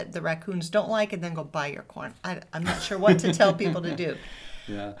crop that the raccoons don't like, and then go buy your corn. I'm not sure what to tell people to do.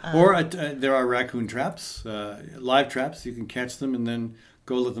 Yeah, or there are raccoon traps, live traps. You can catch them and then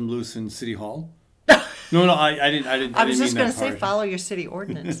go let them loose in City Hall. No, I didn't. I was just going to say, follow your city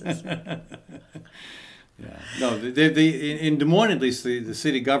ordinances. Yeah, no, in Des Moines at least, the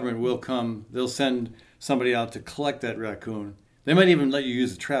city government will come. They'll send somebody out to collect that raccoon. They might even let you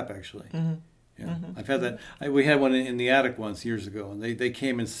use the trap, actually. Mm-hmm. Yeah, mm-hmm. I've had that. We had one in the attic once years ago, and they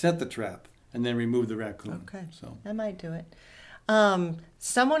came and set the trap and then removed the raccoon. Okay, so I might do it.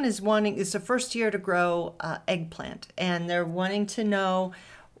 Someone is wanting. It's the first year to grow eggplant, and they're wanting to know.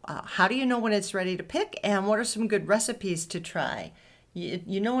 How do you know when it's ready to pick, and what are some good recipes to try?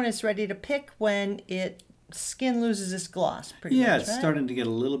 You know when it's ready to pick when skin loses its gloss. Pretty much, it's starting to get a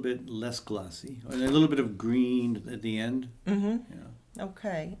little bit less glossy, and a little bit of green at the end. Mm-hmm. Yeah.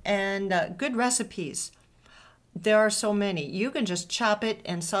 Okay, and good recipes. There are so many. You can just chop it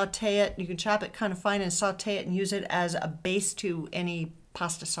and saute it. You can chop it kind of fine and saute it and use it as a base to any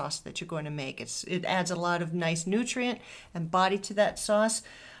pasta sauce that you're going to make. It adds a lot of nice nutrient and body to that sauce.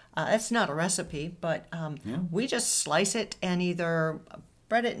 It's not a recipe, but we just slice it and either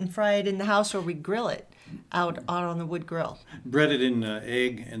bread it and fry it in the house, or we grill it out on the wood grill. Bread it in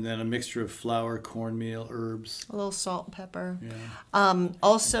egg and then a mixture of flour, cornmeal, herbs. A little salt and pepper. Yeah.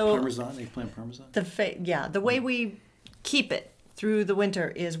 Also, Parmesan, eggplant Parmesan. The way we keep it through the winter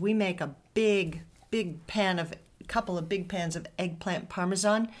is we make a big pan of couple of big pans of eggplant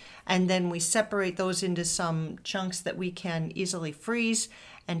parmesan, and then we separate those into some chunks that we can easily freeze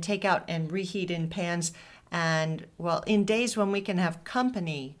and take out and reheat in pans. And well, in days when we can have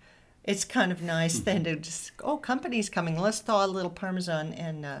company, it's kind of nice then to just, company's coming. Let's thaw a little parmesan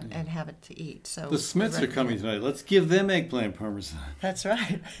and have it to eat. So the Smiths are coming tonight. Let's give them eggplant parmesan. That's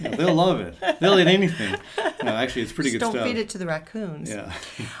right. Yeah, they'll love it. They'll eat anything. No, actually, it's pretty good Don't stuff. feed it to the raccoons. Yeah.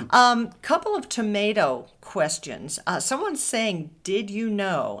 Couple of tomato questions. Someone's saying, "Did you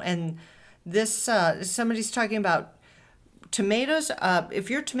know?" And this somebody's talking about tomatoes. If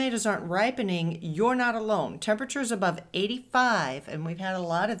your tomatoes aren't ripening, you're not alone. Temperatures above 85, and we've had a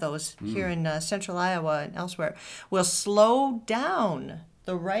lot of those here in central Iowa and elsewhere, will slow down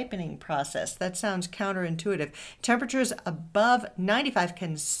the ripening process. That sounds counterintuitive. Temperatures above 95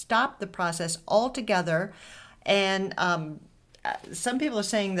 can stop the process altogether. And some people are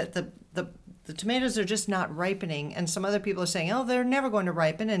saying that the tomatoes are just not ripening, and some other people are saying, they're never going to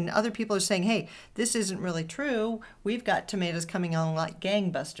ripen, and other people are saying, hey, this isn't really true. We've got tomatoes coming on like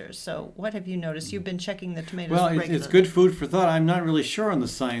gangbusters. So what have you noticed? You've been checking the tomatoes regularly. It's good food for thought. I'm not really sure on the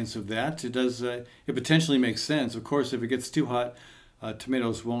science of that. It does. It potentially makes sense. Of course, if it gets too hot,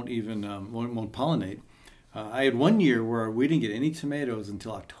 tomatoes won't even won't pollinate. I had one year where we didn't get any tomatoes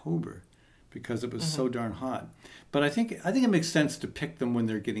until October because it was so darn hot. But I think it makes sense to pick them when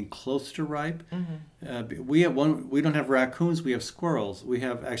they're getting close to ripe. We don't have raccoons. We have squirrels. We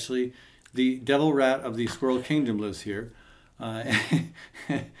have actually the devil rat of the squirrel kingdom lives here.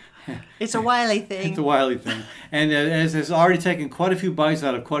 It's a wily thing. It's a wily thing, and has already taken quite a few bites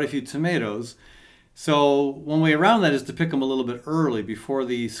out of quite a few tomatoes. So one way around that is to pick them a little bit early before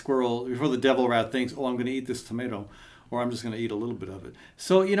the devil rat thinks, I'm going to eat this tomato, or I'm just going to eat a little bit of it.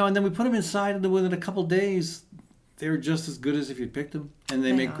 So and then we put them inside, and within a couple days, they're just as good as if you picked them, and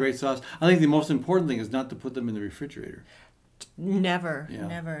they make great sauce. I think the most important thing is not to put them in the refrigerator. Never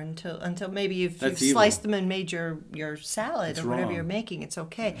until maybe you've sliced them and made your salad or whatever you're making. It's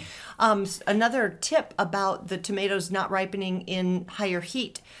okay. Yeah. Another tip about the tomatoes not ripening in higher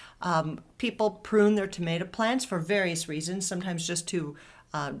heat. People prune their tomato plants for various reasons, sometimes just to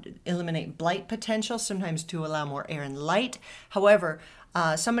eliminate blight potential, sometimes to allow more air and light. However,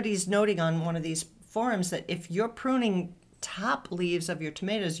 somebody's noting on one of these forums that if you're pruning top leaves of your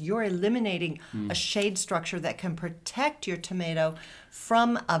tomatoes, you're eliminating a shade structure that can protect your tomato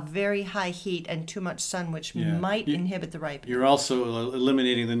from a very high heat and too much sun, which might inhibit the ripening. You're also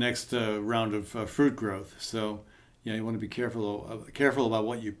eliminating the next round of fruit growth. So you want to be careful about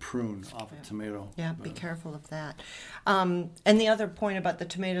what you prune off a tomato. Yeah, be careful of that. And the other point about the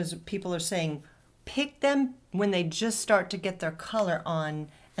tomatoes, people are saying, pick them when they just start to get their color on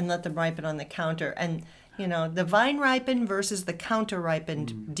and let them ripen on the counter. And the vine ripened versus the counter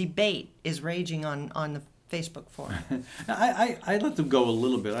ripened debate is raging on the Facebook forum. I let them go a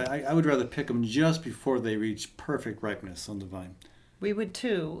little bit. I would rather pick them just before they reach perfect ripeness on the vine. We would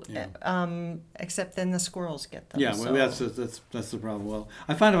too, except then the squirrels get them. Yeah, well, that's the problem. Well,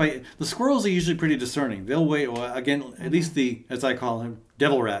 I find the squirrels are usually pretty discerning. They'll wait. Well, again, at least as I call him,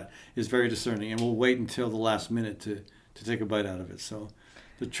 devil rat is very discerning, and will wait until the last minute to take a bite out of it. So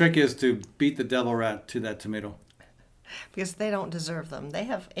the trick is to beat the devil rat to that tomato. Because they don't deserve them. They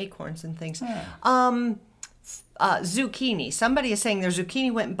have acorns and things. Yeah. Zucchini. Somebody is saying their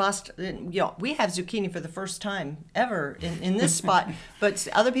zucchini went bust. We have zucchini for the first time ever in this spot, but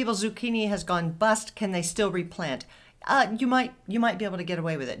other people's zucchini has gone bust. Can they still replant? You might be able to get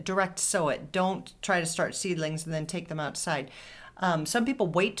away with it. Direct sow it. Don't try to start seedlings and then take them outside. Some people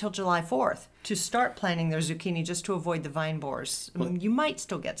wait till July 4th to start planting their zucchini just to avoid the vine borers. Well, you might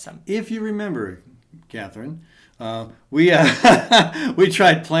still get some. If you remember, Catherine, we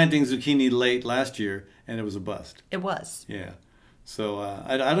tried planting zucchini late last year, and it was a bust. It was. Yeah. So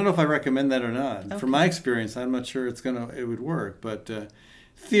I don't know if I recommend that or not. Okay. From my experience, I'm not sure it would work, but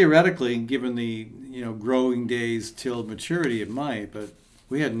theoretically, given the growing days till maturity, it might. But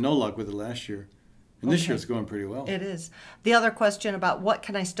we had no luck with it last year. And this year it's going pretty well. It is. The other question about what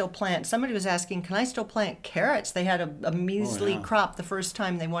can I still plant? Somebody was asking, can I still plant carrots? They had a measly crop the first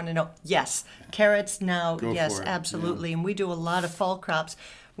time. They want to know. Yes, carrots now. Yes, absolutely. Yeah. And we do a lot of fall crops.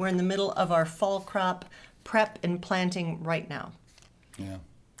 We're in the middle of our fall crop prep and planting right now. Yeah.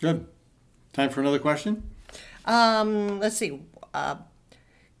 Good. Time for another question? Let's see.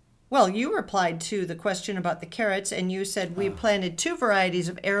 Well, you replied to the question about the carrots, and you said we planted 2 varieties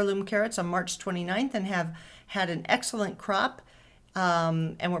of heirloom carrots on March 29th and have had an excellent crop,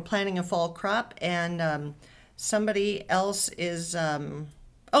 and we're planting a fall crop. And somebody else is, one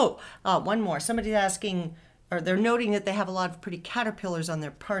more. Somebody's asking they're noting that they have a lot of pretty caterpillars on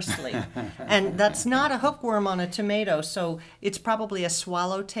their parsley. And that's not a hookworm on a tomato, so it's probably a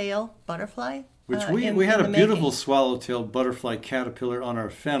swallowtail butterfly. Which we had a beautiful swallowtail butterfly caterpillar on our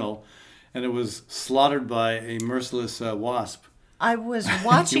fennel, and it was slaughtered by a merciless wasp. I was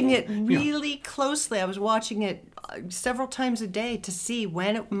watching it really closely. I was watching it several times a day to see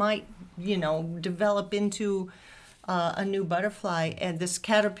when it might, develop into a new butterfly and this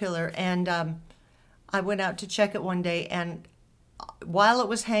caterpillar. And I went out to check it one day, and while it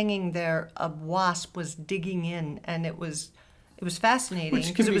was hanging there, a wasp was digging in, and it was fascinating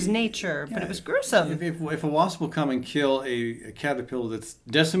because it was nature, but it was gruesome. If a wasp will come and kill a caterpillar that's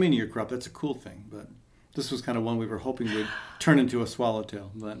decimating your crop, that's a cool thing. But this was kind of one we were hoping would turn into a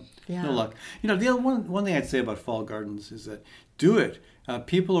swallowtail, but no luck. The other one thing I'd say about fall gardens is that do it.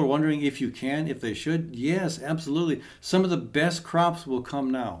 People are wondering if you can, if they should. Yes, absolutely. Some of the best crops will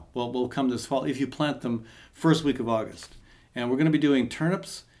come now. Well, will come this fall if you plant them first week of August. And we're going to be doing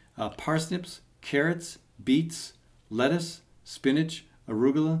turnips, parsnips, carrots, beets, lettuce, spinach,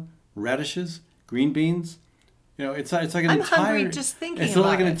 arugula, radishes, green beans. It's like an I'm hungry just thinking it's about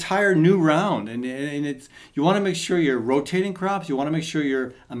like an it. entire new round, and it's you want to make sure you're rotating crops. You want to make sure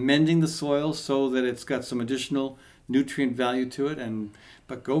you're amending the soil so that it's got some additional nutrient value to it.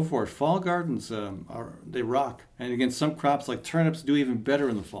 But go for it. Fall gardens they rock, and again, some crops like turnips do even better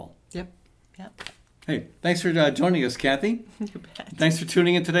in the fall. Yep. Hey, thanks for joining us, Kathy. You bet. Thanks for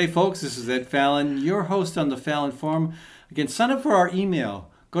tuning in today, folks. This is Ed Fallon, your host on the Fallon Forum. Again, sign up for our email.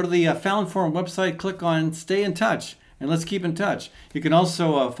 Go to the Fallon Forum website, click on Stay in Touch, and let's keep in touch. You can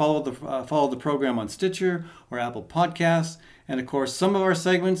also follow the program on Stitcher or Apple Podcasts. And, of course, some of our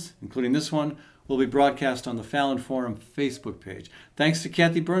segments, including this one, will be broadcast on the Fallon Forum Facebook page. Thanks to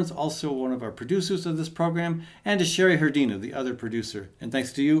Kathy Byrnes, also one of our producers of this program, and to Sherry Herdina, the other producer. And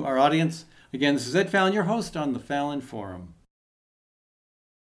thanks to you, our audience. Again, this is Ed Fallon, your host on the Fallon Forum.